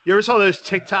those. You ever saw those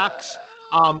TikToks?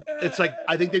 It's like,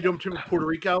 I think they do them in Puerto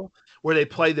Rico, where they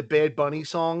play the Bad Bunny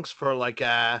songs for like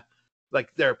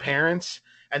their parents,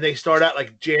 and they start out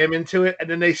like jamming to it, and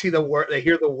then they see they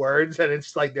hear the words, and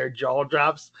it's like their jaw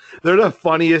drops. They're the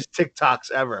funniest TikToks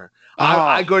ever. Oh.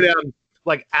 I go down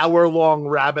like hour-long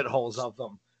rabbit holes of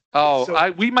them. Oh,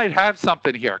 so, we might have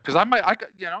something here, because I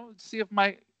see if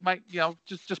my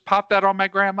just pop that on my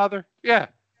grandmother. Yeah.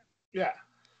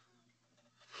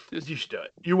 You should do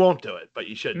it. You won't do it, but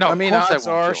you should. No, I mean, odds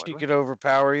are she could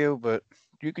overpower you, but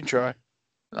you can try.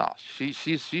 No,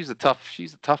 she's a tough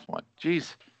one.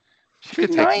 Jeez, she's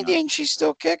 90 and she's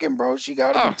still kicking, bro. She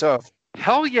gotta be tough.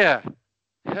 Hell yeah,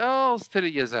 hell's to the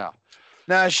yazoo.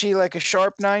 Now is she like a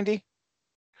sharp 90?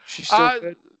 She's still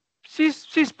good.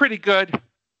 She's pretty good.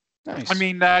 Nice. I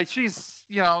mean, she's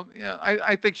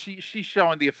I think she's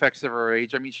showing the effects of her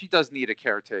age. I mean, she does need a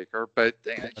caretaker, but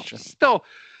she's still.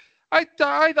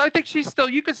 I think she's still.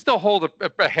 You could still hold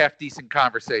a half decent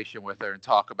conversation with her and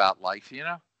talk about life.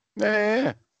 Yeah.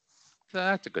 So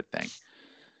that's a good thing.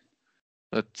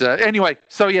 But anyway,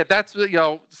 so yeah, that's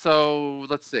So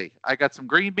let's see. I got some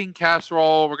green bean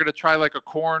casserole. We're gonna try like a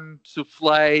corn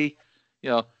souffle.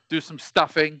 Do some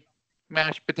stuffing,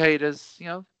 mashed potatoes.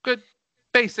 Good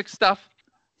basic stuff.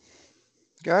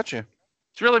 Gotcha.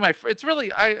 It's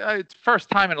really it's first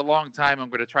time in a long time I'm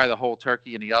going to try the whole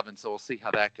turkey in the oven, so we'll see how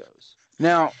that goes.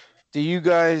 Now, do you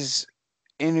guys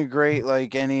integrate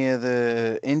like any of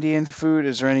the Indian food?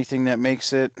 Is there anything that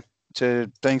makes it to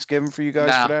Thanksgiving for you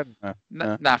guys for that?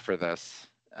 No. Not for this.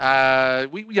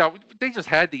 They just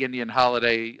had the Indian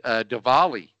holiday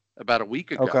Diwali about a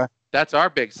week ago. Okay. That's our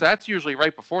big. So that's usually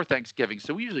right before Thanksgiving.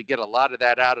 So we usually get a lot of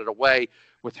that out of the way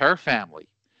with her family.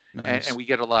 Nice. And we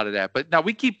get a lot of that. But now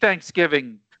we keep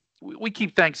Thanksgiving. We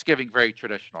keep Thanksgiving very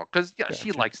traditional because gotcha.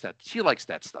 She likes that. She likes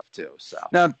that stuff too. So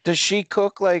now, does she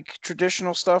cook like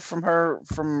traditional stuff from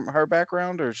her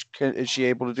background, or is she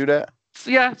able to do that?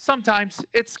 Yeah, sometimes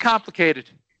it's complicated.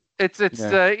 It's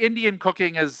Indian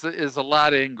cooking is a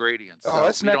lot of ingredients. Oh,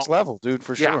 that's next level, dude,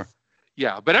 for sure.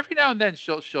 Yeah, but every now and then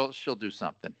she'll do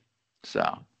something.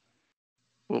 So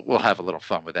we'll have a little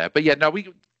fun with that. But yeah, no,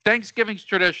 Thanksgiving's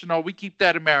traditional. We keep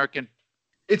that American.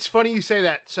 It's funny you say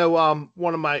that. So,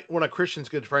 one of Christian's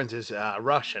good friends is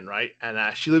Russian, right? And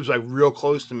she lives like real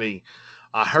close to me.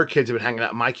 Her kids have been hanging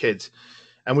out with my kids,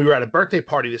 and we were at a birthday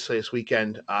party this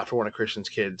weekend for one of Christian's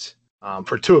kids,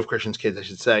 for two of Christian's kids, I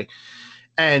should say.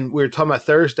 And we were talking about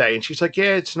Thursday, and she's like,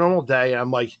 "Yeah, it's a normal day." And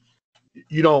I'm like,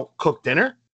 "You don't cook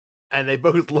dinner?" And they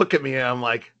both look at me, and I'm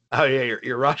like, "Oh yeah,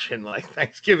 you're Russian. Like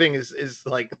Thanksgiving is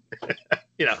like,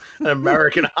 an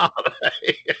American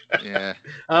holiday." Yeah.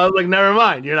 I was like, "Never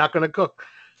mind. You're not going to cook."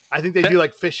 I think they do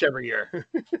like fish every year.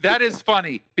 That is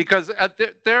funny because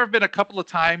there have been a couple of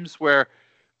times where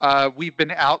we've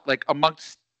been out like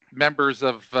amongst members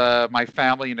of my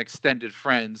family and extended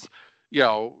friends.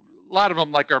 A lot of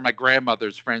them like are my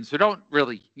grandmother's friends who don't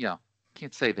really,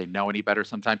 can't say they know any better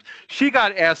sometimes. She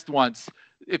got asked once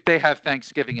if they have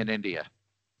Thanksgiving in India.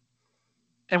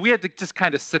 And we had to just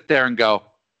kind of sit there and go,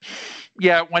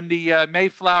 yeah, when the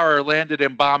Mayflower landed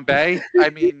in Bombay, I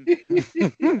mean,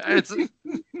 it's...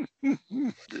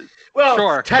 Well,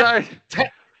 sure.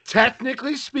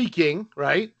 Technically speaking,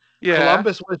 right? Yeah.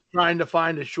 Columbus was trying to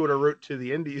find a shorter route to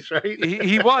the Indies, right?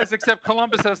 he was, except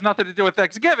Columbus has nothing to do with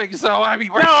Thanksgiving. So, I mean...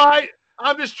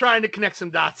 I'm just trying to connect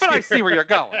some dots. But here. I see where you're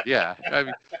going. Yeah. I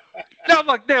mean, no,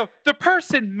 look, the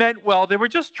person meant well. They were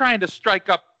just trying to strike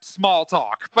up small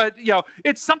talk. But,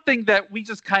 it's something that we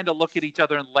just kind of look at each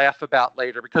other and laugh about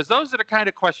later because those are the kind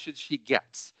of questions she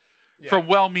gets from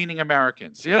well-meaning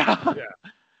Americans. Yeah.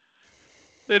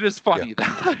 It is funny.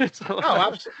 Yeah. Absolutely.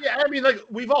 Yeah, I mean, like,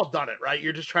 we've all done it, right?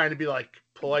 You're just trying to be, like,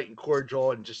 polite and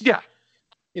cordial and just... Yeah.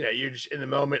 You're just in the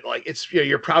moment, like it's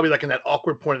you're probably like in that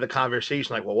awkward point of the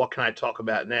conversation, like, well, what can I talk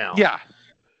about now? Yeah.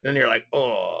 And you're like,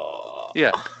 oh.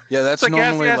 Yeah. Yeah, that's like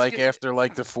normally like after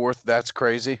like the fourth, that's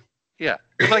crazy. Yeah.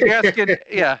 It's like asking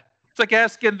It's like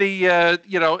asking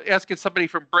asking somebody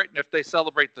from Britain if they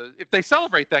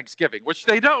celebrate Thanksgiving, which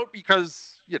they don't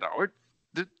because,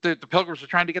 the Pilgrims are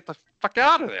trying to get the fuck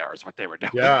out of there is what they were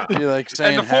doing. Yeah. You're like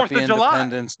saying and the 4th Happy of July.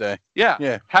 Independence Day. Yeah.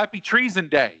 Yeah. Happy Treason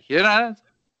Day.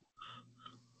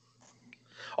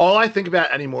 All I think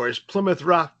about anymore is Plymouth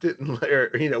Rock we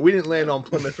didn't land on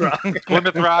Plymouth Rock.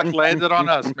 Plymouth Rock landed on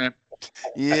us, man.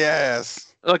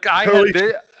 Yes. Look, I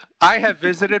have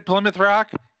visited Plymouth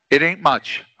Rock. It ain't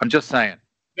much. I'm just saying.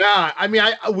 Yeah, I mean,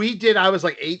 we did. I was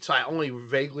like 8, so I only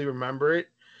vaguely remember it.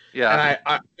 Yeah,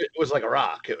 and it was like a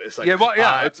rock. It was like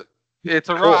it's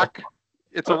a rock.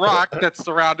 It's a rock that's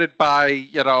surrounded by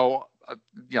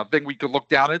thing we could look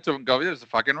down into and go, there's a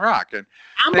fucking rock. And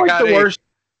I'm like the worst.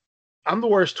 I'm the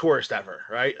worst tourist ever,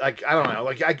 right? Like, I don't know.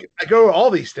 Like, I go to all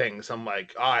these things. I'm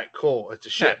like, all right, cool. It's a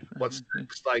shit. What's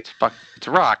next? Like, it's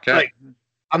a rock. Like,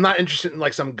 I'm not interested in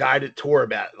like some guided tour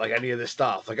about like any of this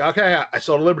stuff. Like, okay, I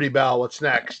saw the Liberty Bell. What's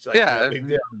next? Like, big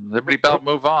deal. Liberty Bell,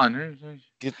 move on.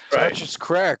 Touch its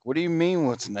crack. What do you mean?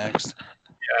 What's next?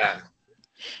 Yeah.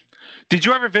 Did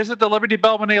you ever visit the Liberty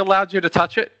Bell when they allowed you to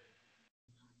touch it?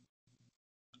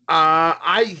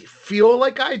 I feel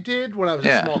like I did when I was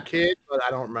a small kid, but I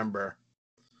don't remember.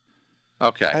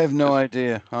 Okay. I have no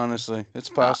idea, honestly. It's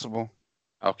possible.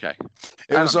 Okay.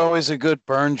 It was always a good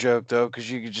burn joke, though,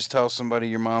 because you could just tell somebody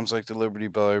your mom's like the Liberty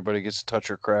Bell. Everybody gets to touch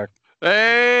her crack.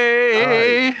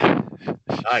 Hey!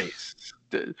 Nice.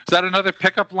 Is that another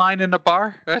pickup line in the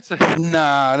bar?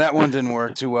 Nah, that one didn't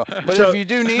work too well. But if you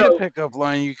do need a pickup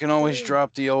line, you can always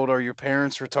drop the old, are your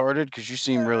parents retarded? Because you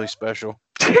seem really special.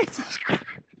 Jesus Christ.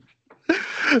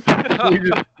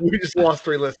 we just lost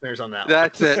 3 listeners on that.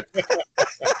 That's it.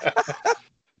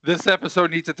 This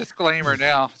episode needs a disclaimer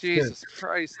now. Jesus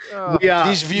Christ. Oh. Yeah,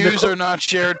 these views are not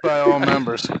shared by all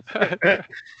members.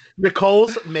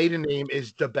 Nicole's maiden name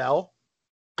is DeBell.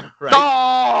 Right.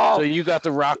 Oh! So you got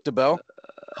to rock the bell?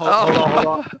 Hold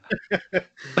on.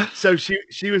 So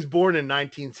she was born in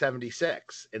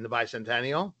 1976 in the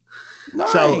bicentennial.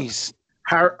 Nice. So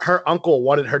her uncle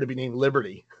wanted her to be named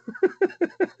Liberty.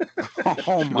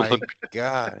 Oh my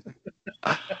God.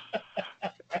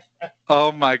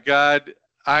 Oh my God.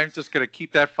 I'm just going to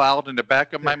keep that filed in the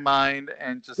back of my mind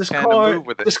and just kind of move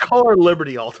with it. Just call her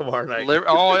Liberty all tomorrow night.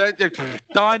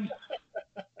 Done.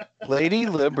 Lady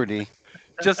Liberty.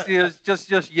 Just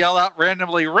yell out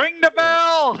randomly, ring the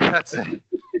bell. That's it.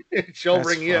 She'll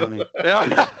ring you.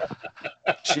 Yeah.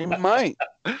 She might.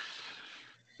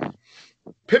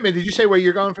 Pittman, did you say where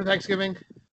you're going for Thanksgiving?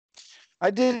 I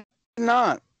did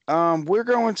not. We're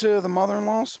going to the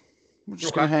mother-in-law's. We're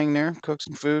just gonna hang there, cook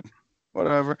some food,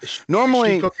 whatever.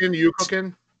 Normally, she cooking, you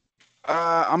cooking?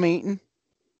 I'm eating.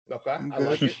 Okay, I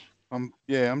like it.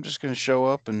 I'm just gonna show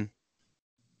up and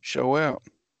show out.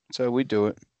 That's how we do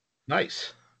it.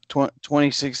 Nice.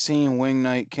 2016 Wing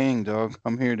Night King, dog.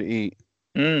 I'm here to eat.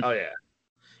 Oh yeah.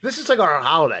 This is like our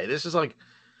holiday. This is like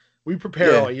We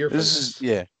prepare all year for this.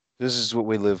 This is what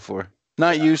we live for.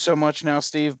 Not you so much now,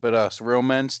 Steve, but us, real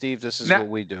men, Steve. This is what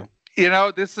we do.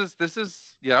 This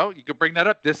is you could bring that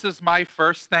up. This is my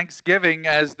first Thanksgiving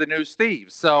as the new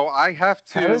Steve, so I have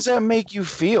to. How does that make you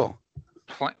feel?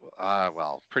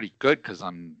 Well, pretty good because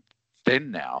I'm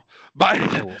thin now. But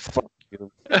fuck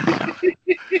you.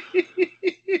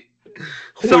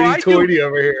 So hoity-toity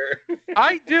over here.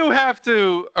 I do have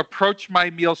to approach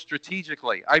my meal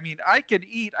strategically. I mean, I can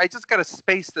eat. I just got to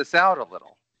space this out a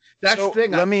little. That's the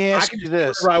thing. Let me ask you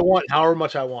this: I want however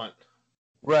much I want.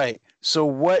 Right. So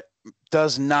what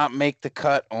does not make the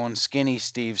cut on Skinny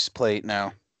Steve's plate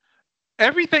now?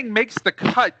 Everything makes the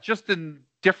cut, just in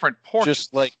different portions.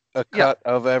 Just like a cut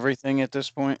of everything at this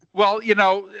point? Well,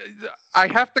 I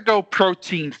have to go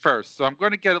protein first, so I'm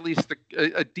going to get at least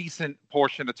a decent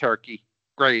portion of turkey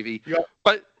gravy. Yep.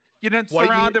 But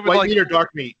surrounded with white meat or dark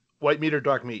meat. White meat or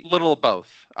dark meat. Little of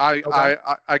both.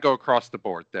 I go across the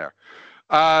board there.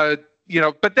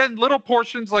 But then little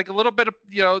portions, like a little bit of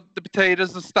the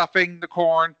potatoes, the stuffing, the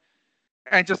corn,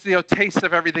 and just taste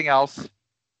of everything else.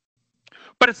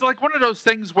 But it's like one of those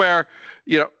things where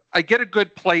I get a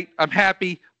good plate, I'm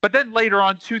happy, but then later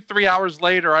on, 2-3 hours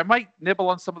later, I might nibble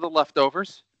on some of the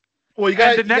leftovers. Well,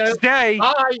 the next day,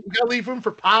 pie. You gotta leave room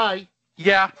for pie.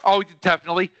 Yeah. Oh,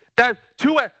 definitely.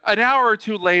 An hour or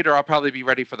two later, I'll probably be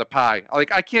ready for the pie.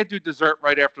 Like I can't do dessert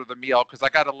right after the meal because I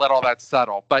got to let all that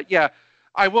settle. But yeah,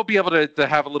 I will be able to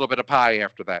have a little bit of pie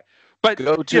after that. But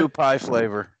go-to pie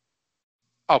flavor.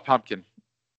 Oh, pumpkin.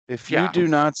 If you do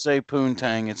not say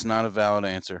poontang, it's not a valid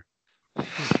answer.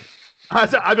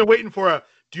 I've been waiting for a.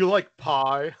 Do you like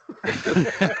pie?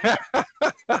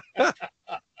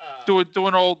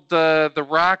 Doing old the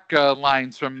Rock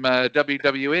lines from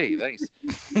WWE. Nice.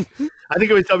 I think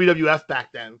it was WWF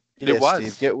back then. Yeah, it was.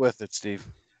 Steve, get with it, Steve.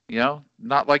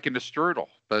 Not liking the strudel,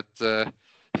 but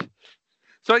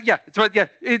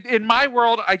in my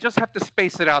world, I just have to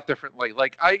space it out differently.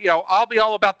 Like I'll be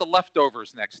all about the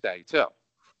leftovers next day too.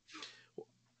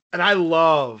 And I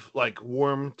love like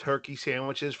warm turkey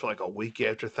sandwiches for like a week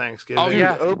after Thanksgiving. Oh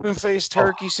yeah, open-faced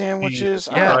turkey sandwiches.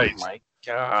 Yeah. Oh my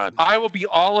God. I will be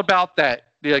all about that.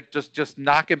 Like just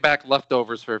knocking back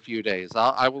leftovers for a few days.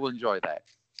 I will enjoy that.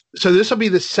 So this will be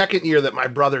the second year that my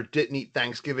brother didn't eat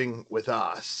Thanksgiving with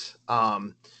us.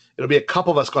 It'll be a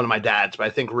couple of us going to my dad's, but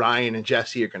I think Ryan and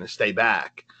Jesse are going to stay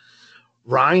back.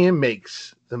 Ryan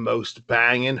makes the most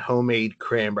banging homemade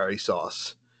cranberry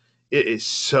sauce. It is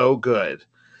so good.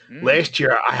 Last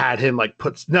year I had him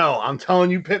I'm telling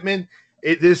you, Pittman,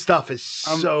 this stuff is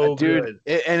so good.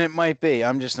 And it might be.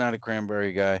 I'm just not a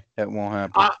cranberry guy. That won't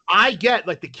happen. I get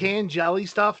like the canned jelly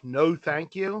stuff. No,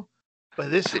 thank you.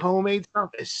 But this homemade stuff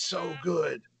is so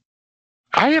good.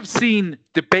 I have seen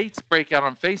debates break out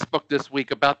on Facebook this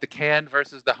week about the canned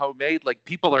versus the homemade. Like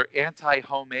people are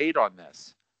anti-homemade on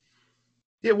this.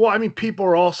 Yeah, well, I mean, people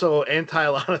are also anti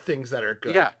a lot of things that are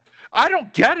good. Yeah. I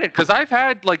don't get it because I've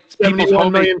had like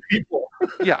 71 million people.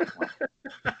 Yeah.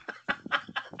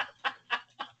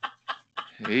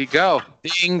 There you go.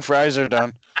 Ding, fries are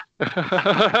done.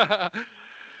 But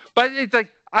it's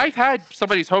like I've had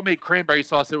somebody's homemade cranberry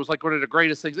sauce. It was like one of the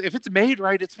greatest things. If it's made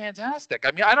right, it's fantastic.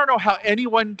 I mean, I don't know how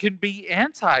anyone can be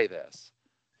anti this.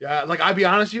 Yeah, like I'll be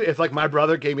honest with you, if like my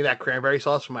brother gave me that cranberry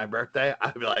sauce for my birthday,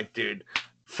 I'd be like, dude,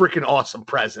 freaking awesome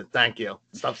present. Thank you.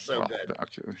 Stuff's so good.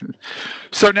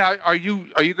 So now, are you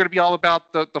going to be all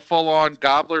about the full on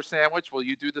gobbler sandwich? Will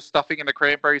you do the stuffing and the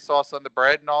cranberry sauce on the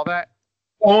bread and all that?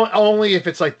 Only if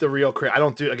it's like the real I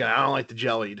don't like the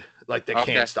jellied, like the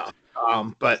canned stuff.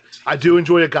 But I do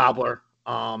enjoy a gobbler.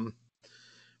 But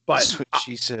that's what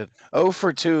she said. 0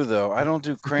 for 2 though. I don't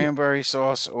do cranberry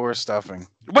sauce or stuffing.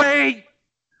 Wait,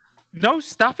 no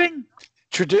stuffing?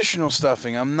 Traditional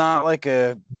stuffing. I'm not like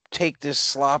a take this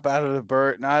slop out of the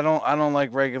bird. And I don't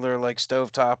like regular like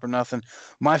stovetop or nothing.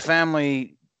 My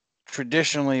family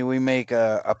traditionally we make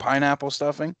a pineapple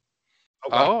stuffing.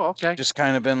 Oh, okay. Just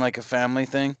kind of been like a family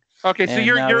thing. Okay, so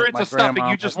you're into stuffing.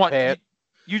 You just want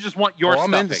your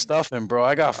stuffing. I'm into stuffing, bro.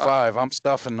 I got 5. I'm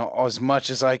stuffing as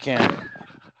much as I can.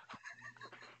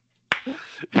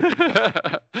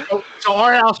 So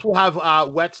our house will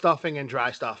have wet stuffing and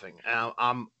dry stuffing.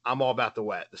 I'm all about the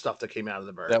wet, the stuff that came out of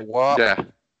the bird. That wop. Yeah.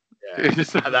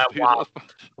 That wop.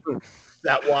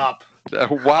 That wop. That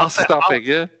wop stuffing.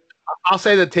 Yeah. I'll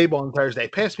say the table on Thursday.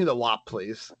 Pass me the wop,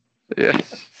 please. Yeah.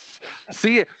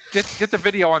 See it. Get the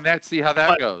video on that. See how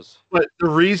that goes. But the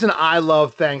reason I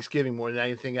love Thanksgiving more than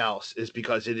anything else is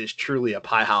because it is truly a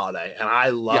pie holiday, and I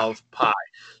love pie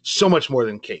so much more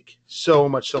than cake. So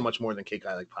much more than cake.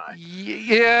 I like pie.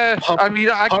 Yeah, I mean,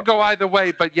 I could go either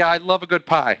way, but yeah, I love a good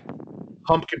pie.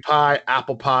 pumpkin pie,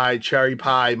 apple pie, cherry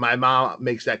pie. My mom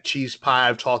makes that cheese pie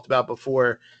I've talked about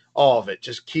before. All of it.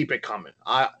 Just keep it coming.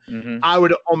 I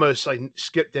would almost like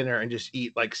skip dinner and just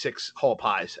eat like 6 whole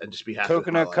pies and just be happy.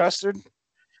 Coconut custard?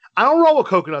 I don't roll with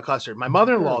coconut custard. My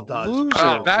mother-in-law does. Loser,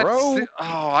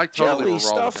 I totally jelly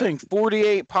stuffing,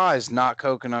 48 pies, not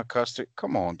coconut custard.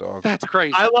 Come on, dog. That's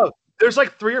crazy. There's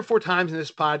like 3 or 4 times in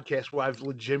this podcast where I've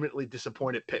legitimately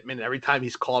disappointed Pittman every time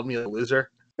he's called me a loser.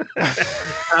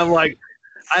 I'm like,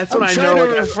 that's when I know. I'm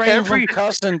trying to refrain from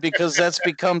cussing because that's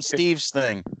become Steve's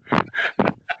thing.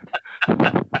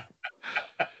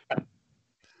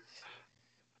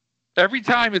 Every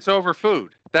time it's over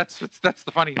food. That's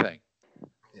the funny thing.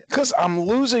 Because I'm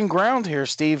losing ground here,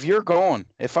 Steve. You're going.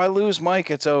 If I lose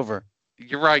Mike, it's over.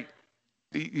 You're right.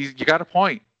 You got a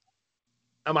point.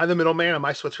 Am I the middleman? Am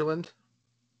I Switzerland?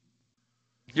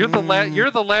 You're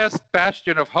the last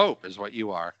bastion of hope, is what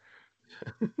you are.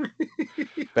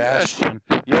 Bastion.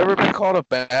 You ever been called a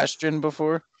bastion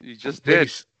before? You just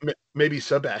did. Maybe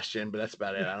Sebastian, but that's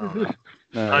about it. I don't know. Nice.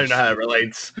 I don't know how it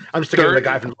relates. I'm just thinking of the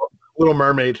guy from Little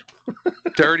Mermaid.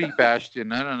 Dirty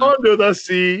bastion. I don't know. Under the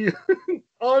sea.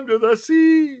 Under the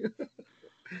sea.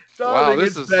 Darling, wow,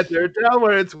 it's better down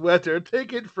where it's wetter.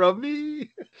 Take it from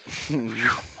me.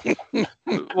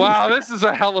 Wow, this is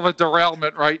a hell of a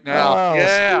derailment right now. Oh,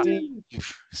 yeah. Steve,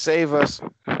 save us.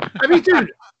 I mean,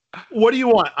 dude, what do you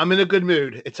want? I'm in a good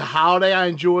mood. It's a holiday I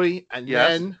enjoy,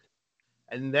 and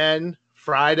then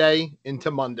Friday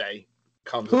into Monday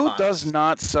comes. Who does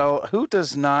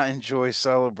not enjoy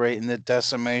celebrating the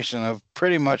decimation of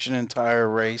pretty much an entire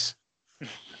race?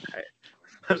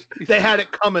 They had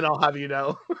it coming, I'll have you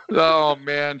know. Oh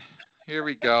man, here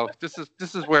we go. This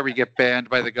is where we get banned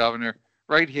by the governor.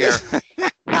 Right here.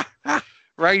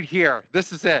 Right here.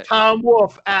 This is it. Tom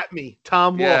Wolf at me.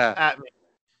 At me.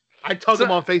 I told him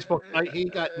on Facebook. He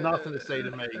got nothing to say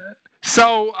to me.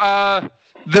 So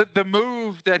the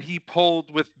move that he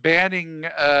pulled with banning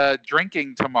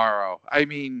drinking tomorrow. I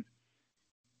mean,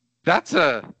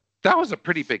 that was a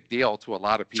pretty big deal to a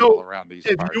lot of people around these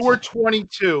parts. If you were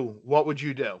 22, what would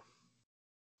you do?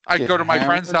 I'd go to my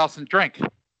friend's house and drink.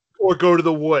 Or go to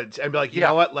the woods and be like, you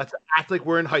know what? Let's act like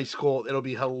we're in high school. It'll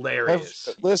be hilarious.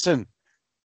 Listen,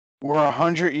 we're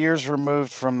 100 years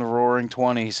removed from the Roaring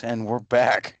 20s, and we're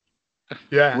back.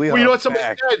 Yeah. You know what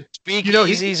somebody said?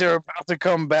 Speakeasies are about to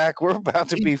come back. We're about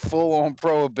to be full-on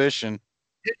prohibition.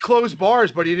 He closed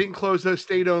bars, but he didn't close those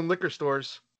state-owned liquor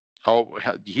stores. Oh,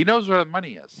 he knows where the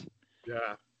money is.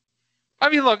 Yeah. I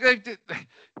mean, look,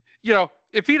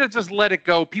 if he'd have just let it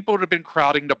go, people would have been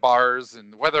crowding the bars,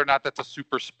 and whether or not that's a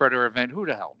super spreader event, who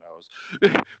the hell knows?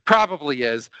 Probably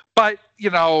is. But,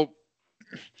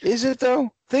 Is it,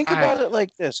 though? Think about it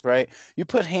like this, right? You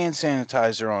put hand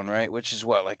sanitizer on, right? Which is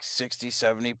what, like 60,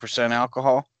 70%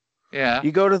 alcohol? Yeah.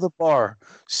 You go to the bar,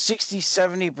 60,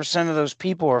 70% of those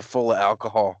people are full of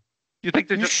alcohol. You think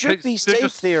you should be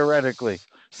safe theoretically.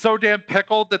 So damn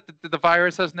pickled that the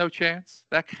virus has no chance?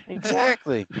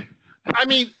 Exactly. I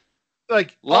mean,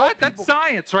 like... What? That's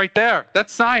science right there.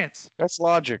 That's science. That's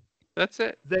logic. That's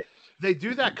it. They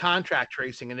do that contract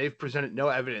tracing, and they've presented no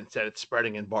evidence that it's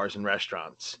spreading in bars and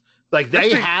restaurants. Like,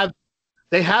 they have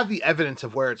the evidence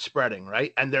of where it's spreading,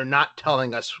 right? And they're not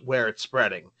telling us where it's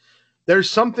spreading. There's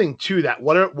something to that.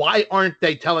 Why aren't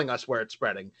they telling us where it's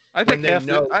spreading? I think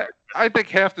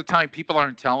half the time people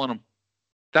aren't telling them.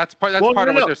 That's part of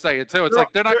what they're saying too. It's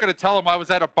like they're not going to tell them I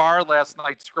was at a bar last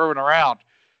night screwing around.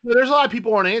 There's a lot of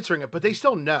people aren't answering it, but they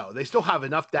still know. They still have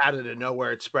enough data to know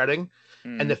where it's spreading.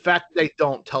 And the fact that they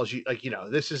don't tells you,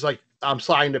 this is like I'm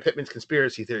sliding to Pittman's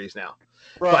conspiracy theories now.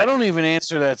 Bro, I don't even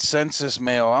answer that census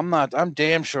mail. I'm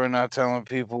damn sure not telling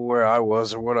people where I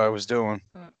was or what I was doing.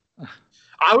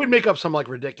 I would make up some like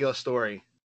ridiculous story.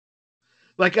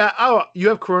 Like, you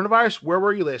have coronavirus? Where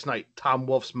were you last night? Tom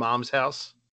Wolf's mom's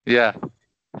house? Yeah.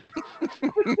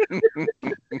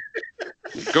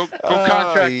 Go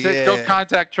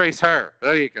contact Trace her.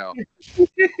 There you go.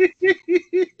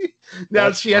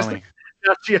 Now she has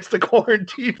to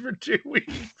quarantine for 2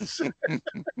 weeks.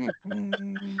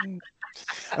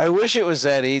 I wish it was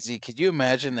that easy. Could you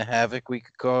imagine the havoc we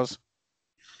could cause?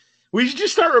 We should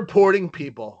just start reporting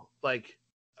people. Like,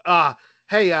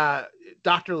 hey,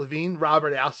 Dr. Levine,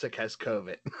 Robert Alsick has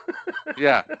COVID.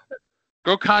 Yeah.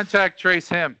 Go trace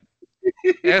him.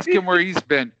 Ask him where he's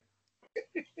been.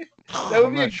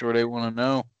 I'm not sure they want to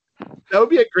know. That would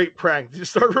be a great prank.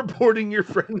 Just start reporting your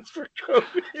friends for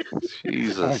COVID.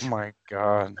 Jesus. Oh my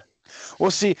God. Well,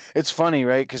 see, it's funny,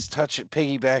 right? Because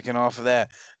piggybacking off of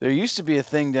that, there used to be a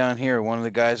thing down here. One of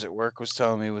the guys at work was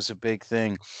telling me was a big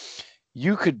thing.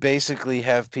 You could basically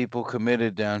have people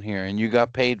committed down here, and you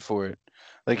got paid for it.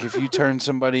 Like if you turn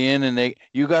somebody in and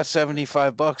you got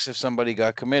 $75 if somebody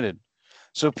got committed.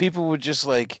 So people would just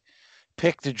like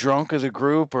pick the drunk of the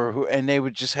group and they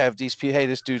would just have these people, hey,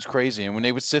 this dude's crazy. And when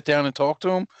they would sit down and talk to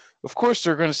him, of course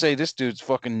they're going to say this dude's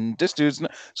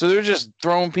not. So they're just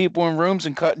throwing people in rooms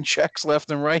and cutting checks left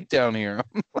and right down here.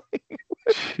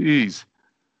 Jeez.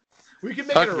 We can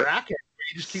make it a racket.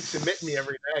 You just keep submitting me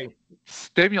every day.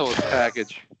 Stimulus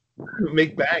package.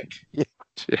 Make bank.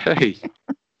 Hey.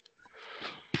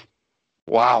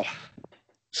 Wow.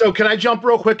 So can I jump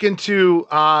real quick into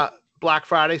Black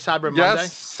Friday, Cyber Monday?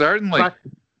 Yes, certainly.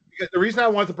 The reason I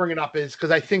wanted to bring it up is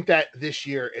because I think that this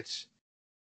year it's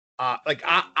like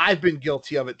I've been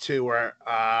guilty of it too, where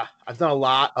I've done a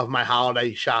lot of my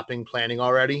holiday shopping planning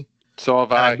already. So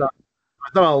have I.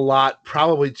 I've done a lot,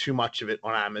 probably too much of it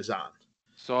on Amazon.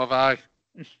 So have I.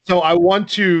 So I want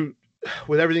to,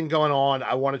 with everything going on,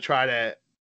 I want to try to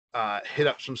hit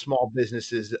up some small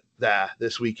businesses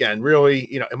this weekend. Really,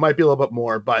 it might be a little bit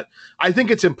more, but I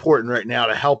think it's important right now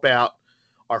to help out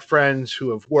our friends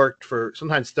who have worked for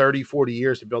sometimes 30, 40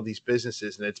 years to build these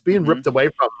businesses, and it's being ripped away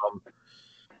from them,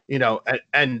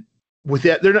 and with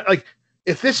that, they're not like,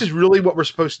 if this is really what we're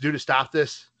supposed to do to stop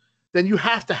this, then you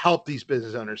have to help these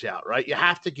business owners out, right? You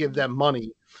have to give them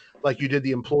money like you did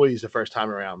the employees the first time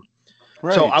around.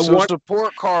 Right. So I want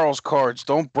support Carl's Cards.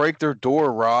 Don't break their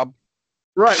door, Rob.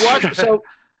 Right. Well,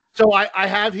 so I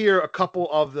have here a couple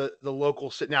of the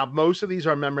local. Now, most of these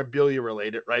are memorabilia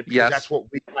related, right? Because that's what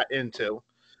we got into.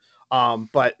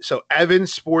 But so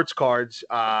Evans Sports Cards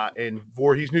in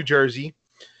Voorhees, New Jersey,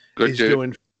 is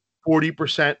doing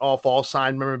 40% off all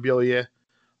signed memorabilia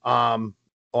on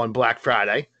Black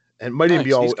Friday, and might even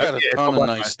be all. He's got a ton of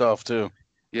nice stuff too.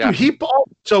 Yeah. Dude,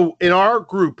 so in our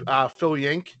group, Philly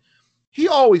Inc., he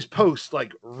always posts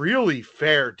like really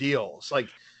fair deals. Like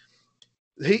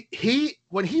he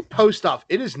when he posts stuff,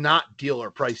 it is not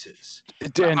dealer prices.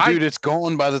 And dude, it's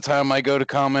gone by the time I go to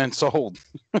comment sold.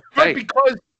 Right,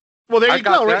 because there you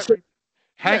go. Right? So,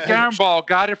 Hank Garenball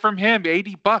got it from him,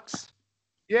 $80.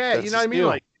 Yeah, you know what I mean?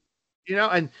 Like,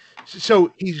 and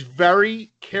so he's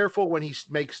very careful when he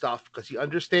makes stuff because he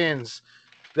understands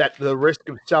that the risk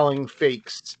of selling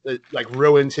fakes like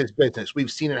ruins his business. We've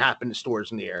seen it happen to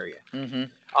stores in the area. Mm-hmm.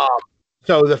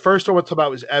 So the first one we'll talk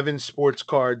about was Evans Sports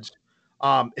Cards.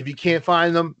 If you can't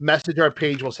find them, message our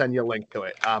page. We'll send you a link to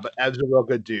it. But Ev's a real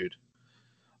good dude.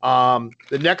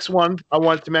 The next one I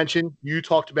wanted to mention, you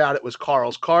talked about it, was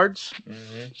Carl's Cards.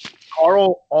 Mm-hmm.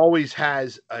 Carl always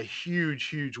has a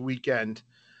huge weekend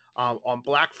on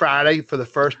Black Friday for the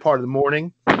first part of the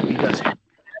morning. He does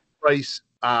price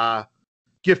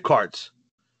gift cards.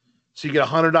 So you get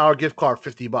 $100 gift card,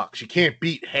 $50. You can't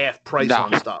beat half price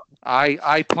on stuff.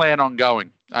 I plan on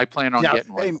going. I plan on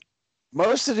getting one.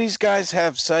 Most of these guys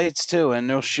have sites too, and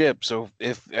they'll ship. So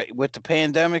if with the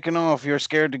pandemic and all, if you're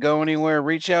scared to go anywhere,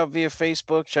 reach out via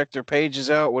Facebook, check their pages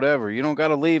out, whatever. You don't got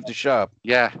to leave the shop.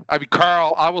 Yeah, I mean,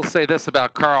 Carl. I will say this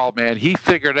about Carl, man. He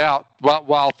figured out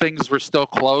while things were still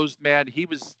closed, man. He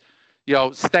was,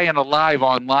 staying alive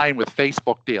online with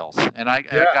Facebook deals, and I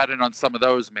got in on some of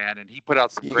those, man. And he put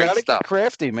out some great stuff. Get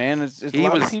crafty, man. A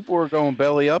lot of people are going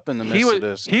belly up in the midst of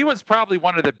this. He was probably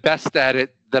one of the best at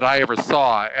it that I ever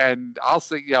saw, and I'll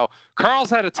say, Carl's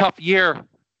had a tough year,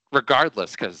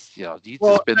 regardless, because he's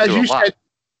just been through a lot. Said,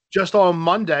 just on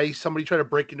Monday, somebody tried to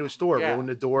break into a store, ruin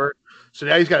the door, so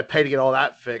now he's got to pay to get all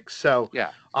that fixed. So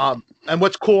and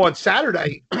what's cool on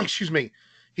Saturday, excuse me,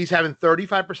 he's having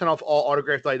 35% off all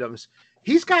autographed items.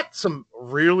 He's got some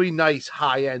really nice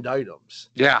high-end items.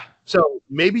 Yeah. So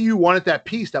maybe you wanted that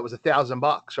piece that was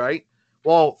 $1,000, right?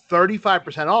 Well,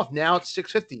 35% off. Now it's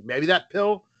 $650. Maybe that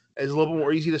pill is a little bit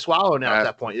more easy to swallow now at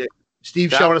that point.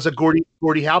 Steve's showing us a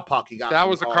Gordie Howe puck he got. That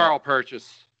was a Carl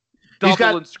purchase.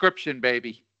 Double inscription,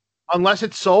 baby. Unless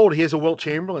it's sold, he has a Wilt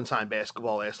Chamberlain signed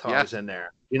basketball last time I was in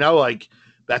there.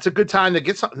 That's a good time to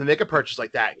get something, to make a purchase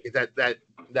like that. Get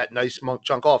that nice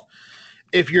chunk off.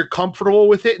 If you're comfortable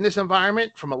with it in this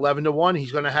environment, from 11 to 1,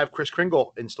 he's going to have Chris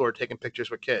Kringle in store taking pictures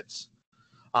with kids.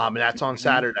 And that's on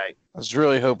Saturday. I was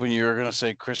really hoping you were going to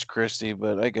say Chris Christie,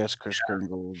 but I guess Chris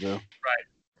Kringle will go. Right.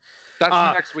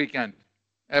 That's next weekend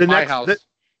at my house.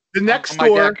 The next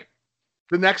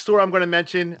store I'm going to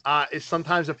mention is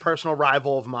sometimes a personal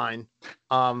rival of mine.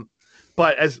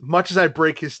 But as much as I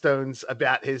break his stones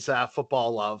about his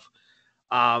football love,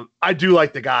 I do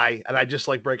like the guy, and I just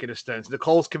like breaking his stones.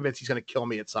 Nicole's convinced he's going to kill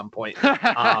me at some point.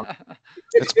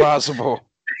 It's possible.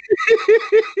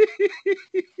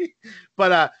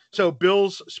 But so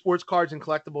Bill's Sports Cards and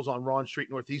Collectibles on Ron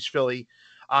Street, Northeast Philly.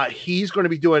 He's going to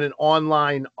be doing an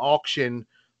online auction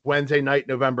Wednesday night,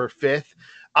 November 5th.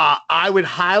 I would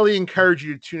highly encourage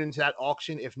you to tune into that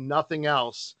auction. If nothing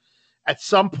else, at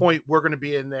some point we're going to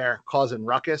be in there causing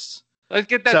ruckus. Let's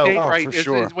get that date right. For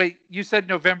sure. Wait, you said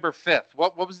November 5th.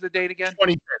 What was the date again?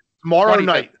 25th. Tomorrow 25th.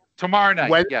 night. Tomorrow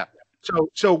night. Yeah.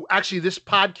 So actually, this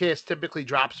podcast typically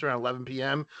drops around 11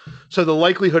 p.m. So the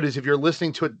likelihood is if you're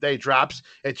listening to it the day it drops,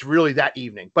 it's really that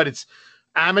evening. But it's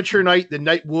amateur night. The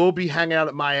night will be hanging out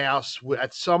at my house.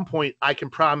 At some point, I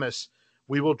can promise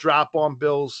we will drop on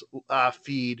Bill's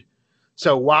feed.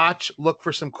 So look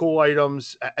for some cool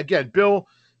items. Again, Bill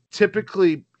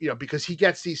typically, because he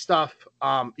gets these stuff,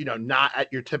 not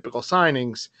at your typical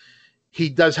signings, he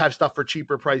does have stuff for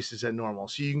cheaper prices than normal.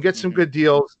 So you can get some good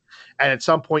deals. And at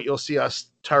some point, you'll see us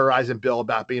terrorizing Bill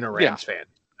about being a Rams fan.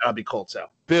 That'll be cool. So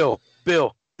Bill.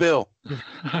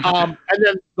 And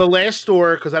then the last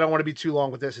store, because I don't want to be too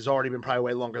long with this, has already been probably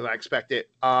way longer than I expected.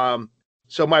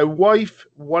 So my wife,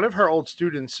 one of her old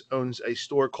students, owns a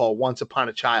store called Once Upon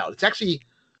a Child. It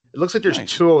looks like there's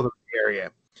two of them in the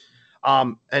area.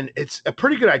 And it's a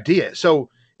pretty good idea. So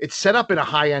it's set up in a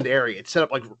high-end area. It's set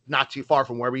up like not too far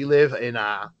from where we live in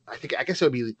I guess it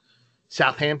would be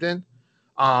Southampton.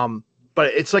 But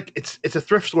it's like it's a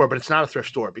thrift store, but it's not a thrift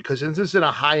store because since it's in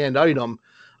a high-end item,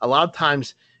 a lot of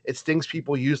times it's things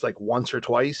people use like once or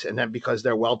twice, and then because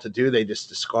they're well-to-do, they just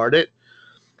discard it.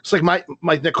 It's like my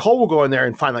Nicole will go in there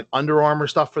and find like Under Armour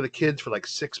stuff for the kids for like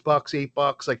 $6,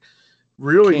 $8, like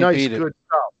really nice, good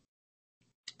stuff.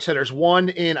 So there's one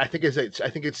in I think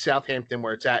it's Southampton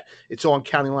where it's at. It's on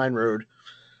County Line Road,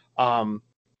 and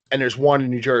there's one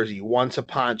in New Jersey. Once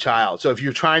Upon a Child. So if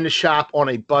you're trying to shop on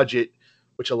a budget,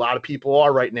 which a lot of people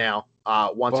are right now,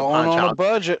 Once Upon a Child. A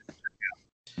budget.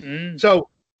 So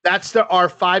that's our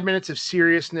 5 minutes of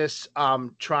seriousness.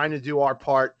 Trying to do our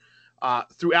part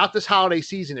throughout this holiday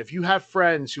season. If you have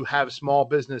friends who have small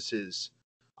businesses,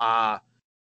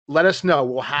 let us know.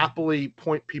 We'll happily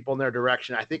point people in their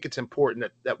direction. I think it's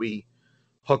important that we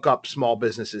hook up small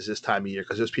businesses this time of year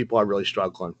because those people are really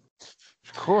struggling.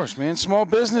 Of course, man. Small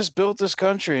business built this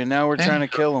country, and now we're trying to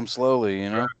kill them slowly,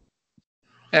 And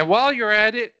while you're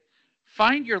at it,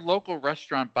 find your local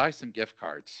restaurant, buy some gift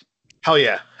cards. Hell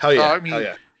yeah. Hell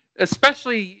yeah.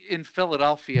 Especially in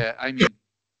Philadelphia. I mean,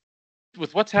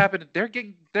 with what's happening, they're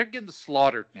getting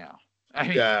slaughtered now.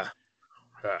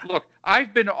 Look,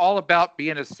 I've been all about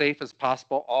being as safe as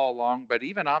possible all along, but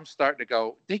even I'm starting to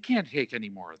go, they can't take any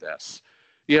more of this.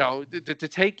 To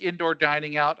take indoor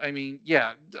dining out, I mean,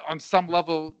 yeah, on some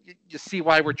level, you see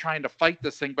why we're trying to fight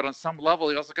this thing, but on some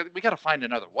level, we got to find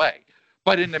another way.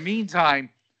 But in the meantime,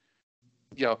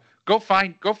 go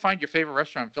find your favorite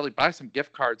restaurant in Philly, buy some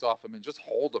gift cards off them, and just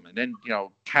hold them, and then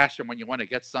cash them when you want to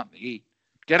get something to eat.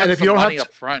 Get them some money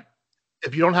up front.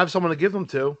 If you don't have someone to give them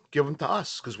to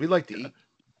us because we like to eat.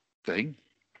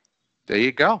 There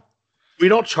you go. We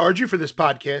don't charge you for this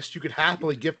podcast. You could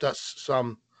happily gift us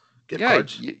some gift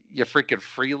cards. You freaking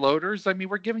freeloaders. I mean,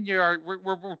 we're giving you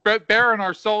we're bearing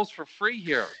our souls for free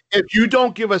here. If you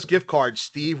don't give us gift cards,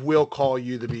 Steve will call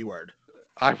you the B word.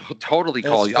 I will totally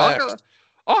call you.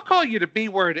 I'll call you the B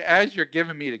word as you're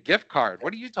giving me the gift card.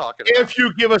 What are you talking about? If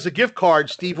you give us a gift card,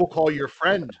 Steve will call your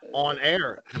friend on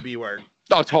air the B word.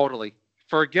 Oh, totally.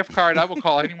 For a gift card, I will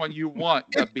call anyone you want.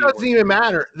 It doesn't even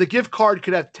matter. The gift card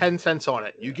could have 10 cents on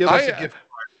it. You give us a gift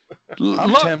card.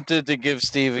 I'm tempted to give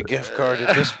Steve a gift card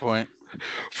at this point.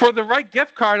 For the right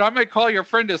gift card, I might call your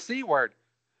friend a C word.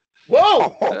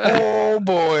 Whoa! Oh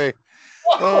boy!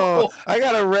 Oh, I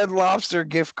got a Red Lobster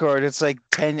gift card. It's like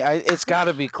 10. It's got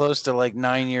to be close to like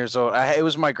 9 years old. It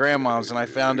was my grandma's, and I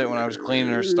found it when I was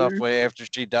cleaning her stuff way after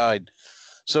she died.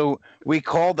 So we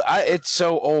called. It's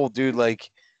so old, dude. Like.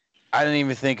 I didn't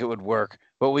even think it would work,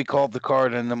 but we called the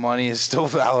card and the money is still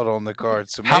valid on the card.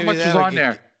 So how much is on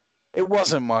there? It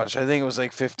wasn't much. I think it was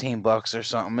like $15 or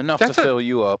something. Enough to fill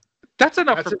you up. That's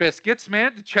enough for biscuits,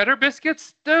 man. The cheddar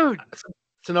biscuits, dude.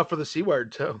 It's enough for the C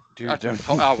word too. Dude,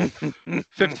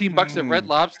 $15 at Red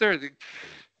Lobster.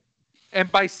 And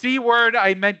by C word,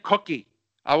 I meant cookie.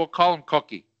 I will call him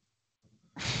Cookie.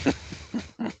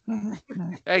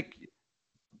 Hey,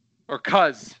 or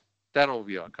Cuz. That'll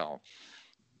be on column.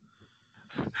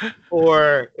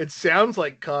 Or it sounds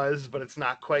like Cuz, but it's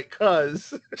not quite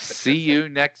Cuz. See you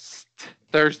next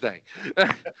Thursday.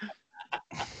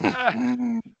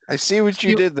 I see what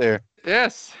you did there.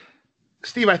 Yes.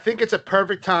 Steve, I think it's a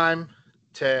perfect time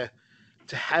to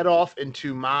head off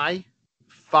into my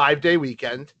 5-day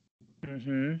weekend.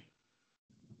 Mm-hmm.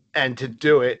 And to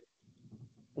do it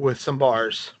with some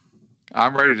bars.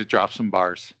 I'm ready to drop some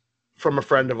bars. From a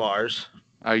friend of ours.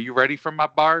 Are you ready for my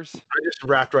bars? I just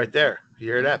rapped right there. You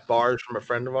hear that? Bars from a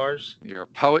friend of ours. You're a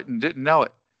poet and didn't know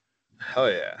it. Hell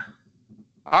yeah.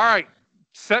 All right.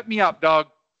 Set me up, dog.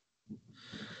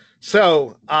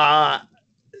 So,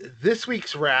 this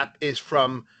week's rap is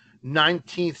from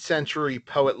 19th century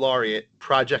poet laureate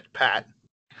Project Pat.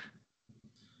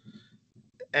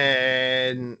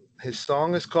 And his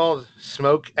song is called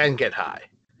Smoke and Get High.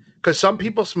 Because some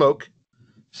people smoke,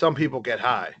 some people get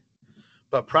high.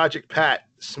 But Project Pat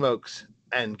smokes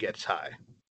and gets high.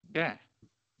 Yeah.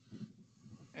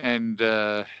 And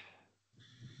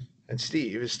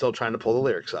Steve is still trying to pull the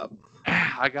lyrics up.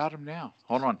 I got him now.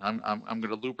 Hold on. I'm going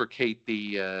to lubricate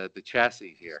the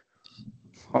chassis here.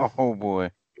 Oh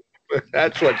boy.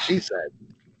 That's what she said.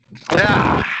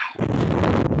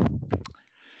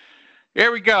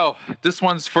 Here we go. This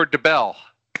one's for DeBell.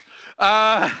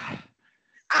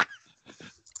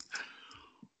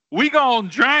 We gonna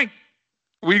drink.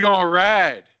 We gonna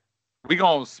ride. We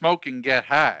gonna smoke and get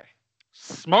high.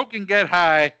 Smoke and get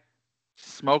high.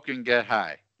 Smoke and get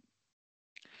high.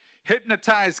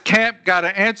 Hypnotized camp got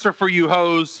an answer for you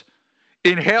hoes.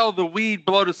 Inhale the weed,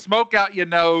 blow the smoke out your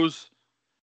nose.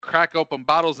 Crack open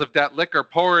bottles of that liquor,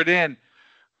 pour it in.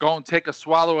 Go and take a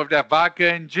swallow of that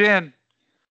vodka and gin.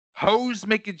 Hoes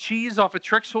making cheese off of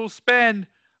tricks who'll spend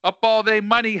up all they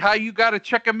money. How you gotta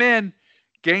check them in.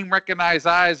 Game recognized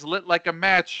eyes lit like a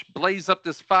match. Blaze up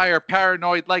this fire,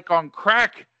 paranoid like on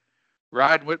crack.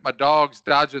 Riding with my dogs,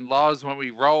 dodging laws when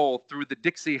we roll through the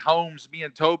Dixie homes. Me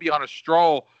and Toby on a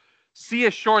stroll. See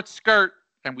a short skirt,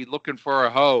 and we looking for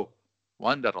a hoe.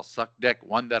 One that'll suck dick,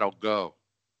 one that'll go.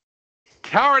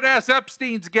 Coward-ass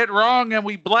Epsteins get wrong, and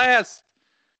we blast.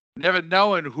 Never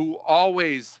knowing who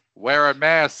always wear a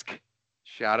mask.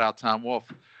 Shout out Tom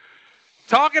Wolf.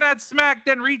 Talking that smack,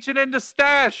 then reaching in the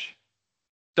stash.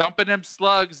 Dumping them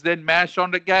slugs, then mash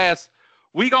on the gas.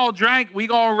 We gonna drink, we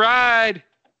gonna ride.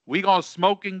 We gonna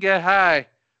smoke and get high.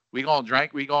 We gonna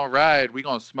drink, we gonna ride. We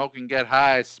gonna smoke and get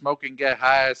high. Smoke and get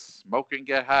high. Smoke and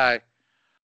get high.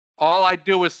 All I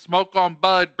do is smoke on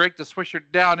bud, break the swisher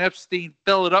down Epstein,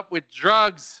 fill it up with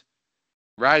drugs.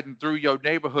 Riding through your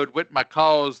neighborhood with my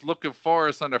calls, looking for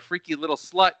us on a freaky little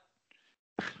slut.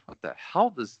 What the hell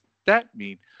does that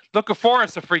mean? Looking for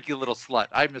us a freaky little slut.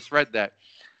 I misread that.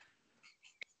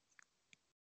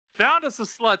 Found us a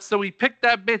slut, so we picked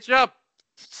that bitch up.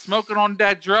 Smoking on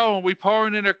that dro, and we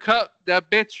pouring in her cup. That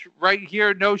bitch right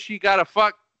here knows she gotta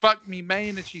fuck me,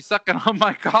 man, and she's sucking on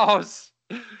my calls.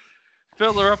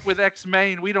 Fill her up with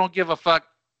X-Main. We don't give a fuck.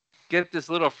 Get this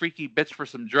little freaky bitch for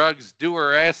some drugs. Do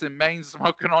her ass in Maine,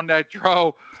 smoking on that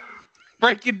dro.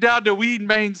 Breaking down the weed,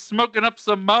 Maine, smoking up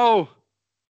some mo.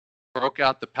 Broke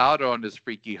out the powder on this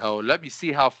freaky hoe. Let me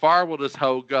see how far will this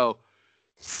hoe go.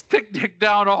 Stick dick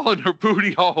down all in her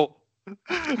booty hole.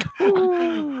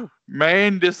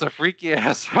 Man, this a freaky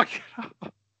ass fucking.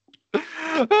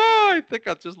 Oh, I think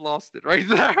I just lost it right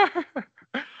there.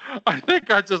 I think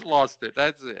I just lost it.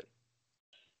 That's it.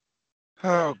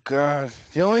 Oh God!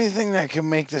 The only thing that can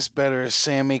make this better is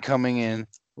Sammy coming in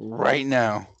right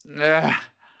now. Yeah,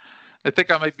 I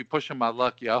think I might be pushing my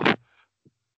luck, yo.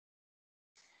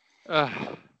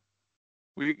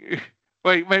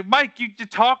 Wait, Mike, you're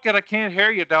talking. I can't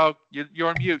hear you, dog. You're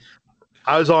on mute.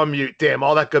 I was on mute. Damn,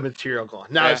 all that good material gone.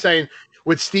 Now, I was saying,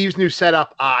 with Steve's new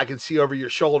setup, I can see over your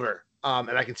shoulder,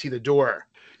 and I can see the door.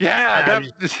 Yeah.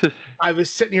 I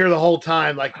was sitting here the whole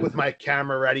time, like, with my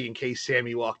camera ready in case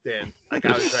Sammy walked in. Like,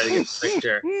 I was ready to get the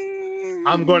picture.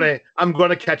 I'm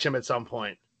gonna catch him at some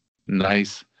point.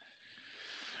 Nice.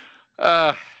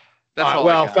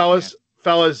 Fellas,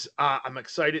 I'm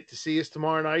excited to see us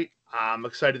tomorrow night. I'm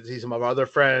excited to see some of our other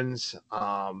friends.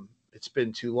 It's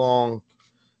been too long.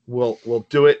 We'll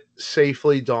do it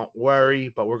safely. Don't worry,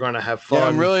 but we're gonna have fun. Yeah,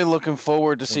 I'm really looking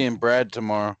forward to seeing Brad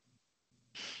tomorrow.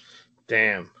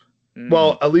 Damn.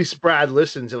 Well, at least Brad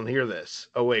listens and hear this.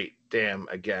 Oh wait, damn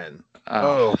again.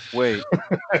 Oh wait.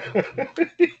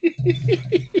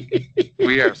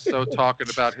 We are so talking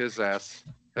about his ass.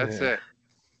 That's it.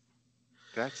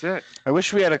 That's it. I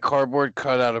wish we had a cardboard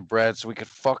cutout of Brad so we could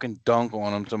fucking dunk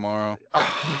on him tomorrow.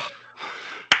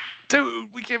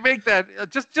 Dude, we can make that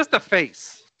just a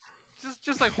face.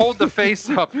 Just like hold the face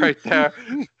up right there.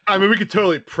 I mean, we could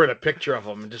totally print a picture of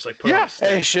him and just like put it on.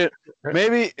 Hey, shit.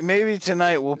 Maybe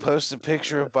tonight we'll post a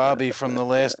picture of Bobby from the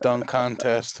last dunk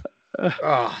contest.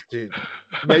 Oh, dude.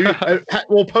 Maybe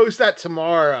we'll post that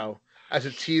tomorrow as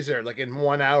a teaser. Like in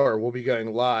 1 hour, we'll be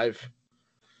going live.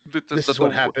 This is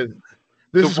what happened.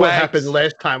 This is what happened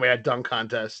last time we had dunk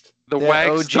contest. The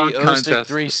Wags dunk contest.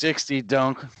 360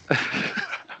 dunk.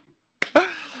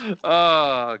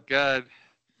 Oh, God.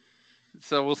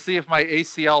 So we'll see if my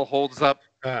ACL holds up.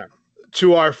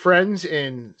 To our friends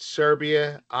in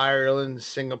Serbia, Ireland,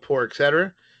 Singapore,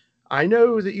 etc., I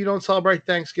know that you don't celebrate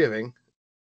Thanksgiving,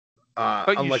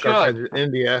 unlike our friends in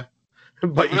India.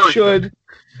 but you should.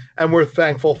 And we're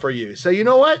thankful for you. So you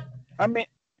know what? I mean,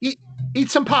 eat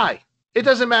some pie. It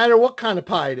doesn't matter what kind of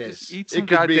pie it is. Just eat some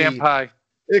goddamn pie.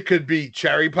 It could be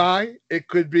cherry pie. It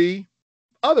could be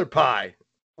other pie.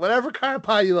 Whatever kind of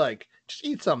pie you like. Just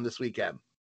eat some this weekend.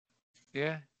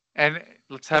 Yeah. And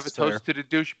let's have a toast to the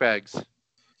douchebags.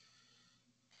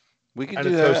 We can and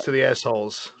do a that. toast to the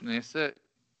assholes. That's it.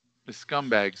 The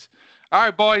scumbags. All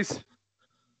right, boys.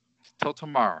 Till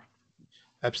tomorrow.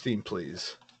 Epstein,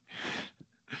 please.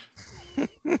 Epstein,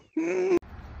 he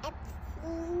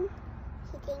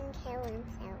didn't kill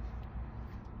himself.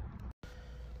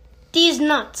 These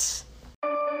nuts.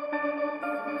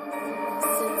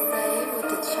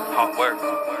 Hard work,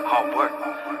 hard work,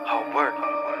 hard work,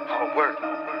 hard work,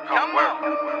 hard work,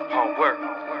 hard work,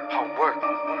 hard work,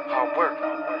 hard work.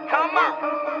 Come on.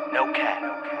 No cap.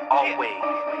 Always,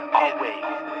 always,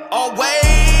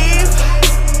 always.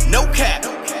 No cap.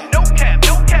 No cap.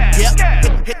 No cap. Yep.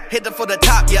 Hit it for the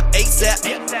top. Yep. ASAP.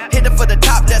 Hit it for the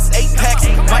top. That's 8 packs.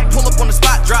 Might pull up on the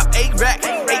spot. Drop 8 racks.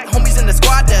 8 homies in the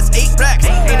squad. That's 8 racks.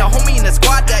 Ain't a homie in the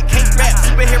squad that can't rap.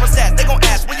 Superhero stats. They gon'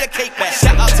 ask where your cake back.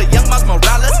 Shout out to Young Miles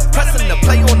Morales. Pressing the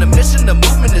play on the mission. The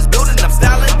movement is building. I'm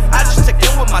styling. I just checked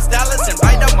in with my stylist and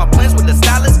write out my plans with the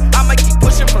stylist. I'ma keep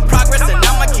pushing for progress and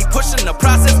I'ma keep pushing the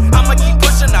process. I'ma keep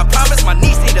pushing. I promise. My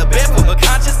niece need a bed for her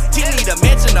conscience. She need a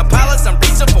mansion, a palace. I'm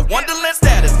reaching for Wonderland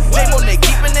status. J-Mo, they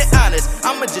keeping it honest.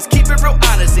 I'ma just keep it real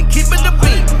honest and keep it the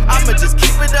beam. I'ma just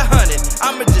keep it 100.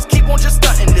 I'ma just keep on just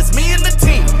stunting. It's me and the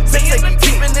team. Say they be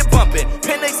keeping it bumping.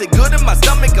 Pen they say good in my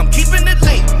stomach. I'm keeping it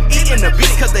lean. Eating the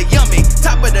beat cause they yummy.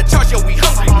 Top of the charts, yo, we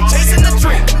hungry. We chasing the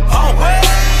dream. Always.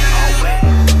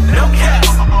 No cap.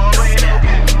 Always. No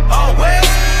cap. Always.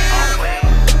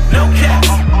 No cap.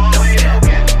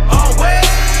 Always.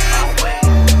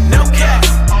 No cap.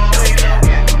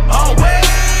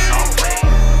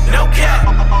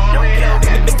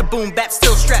 Mr. Boom Bap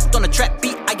still strapped on a trap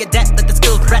beat. I adapt, let the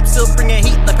skills rap, still bringing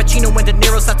heat like Pacino and De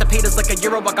Niro. Start to pay us like a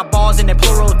euro. I got balls in it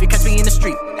plural if you catch me in the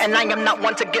street. And I am not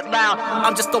one to get loud.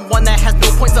 I'm just the one that has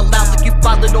no points allowed. Like you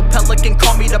fly, little pelican,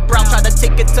 call me the brown. Try to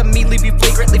take it to me, leave you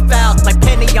flagrantly foul. Like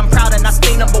Penny, I'm proud and I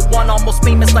stay #1. Almost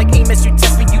famous like Amos. You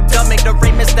test me, you dumb. Make the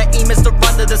Ramus, the aim is to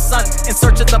run to the sun. In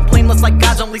search of the blameless like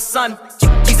God's only son.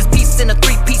 Jesus piece in a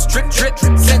 3-piece drip drip.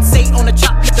 Sensei on a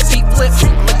chop, hit the beat flip.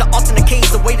 I'm like the alternate cage,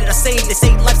 the way that I save. They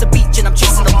say life's a beach and I'm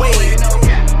chasing the wave.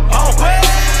 Always.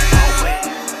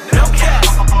 No cap.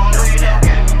 Always. No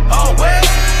cap. Always.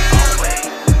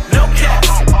 No cap.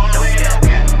 Always.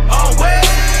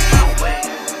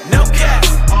 No cap.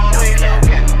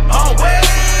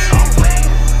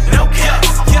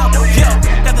 Yo,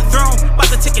 got the throne, about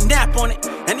to take a nap on it.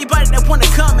 Anybody that wanna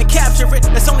come and capture it,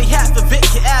 that's only half of it.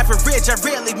 Your average, I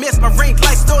rarely miss my ring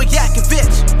like Stojakovic.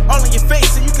 All in your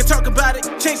face so you can talk about it.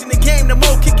 Changing the game, the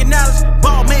more kicking knowledge.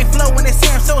 Ball main flow when they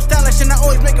say I'm so stylish. And I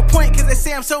always make a point cause they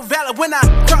say I'm so valid. When I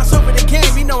cross over the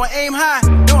game, you know I aim high.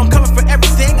 Know I'm coming for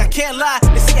everything, I can't lie.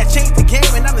 They say I changed the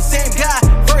game and I'm the same guy.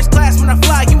 First class when I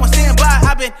fly, you won't stand by.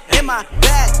 I've been in my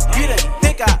bag, you done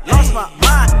think I lost my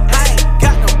mind. I ain't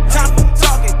got no time for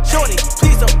talking, shorty.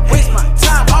 Please don't waste my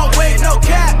time. Always no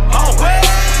cap, always.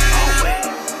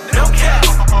 No cap,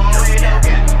 always. No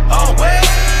cap, always.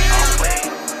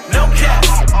 No cap,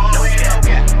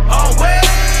 always.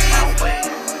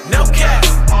 No cap.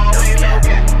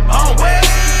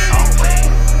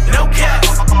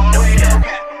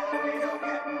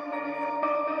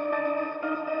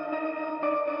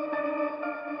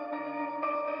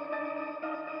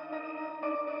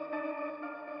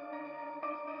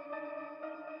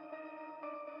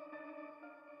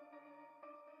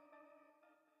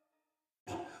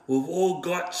 We've all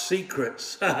got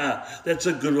secrets. That's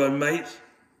a good one, mate.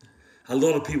 A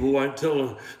lot of people won't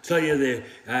tell you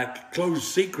their closed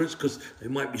secrets because they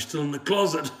might be still in the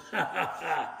closet.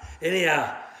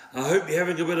 Anyhow, I hope you're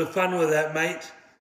having a bit of fun with that, mate.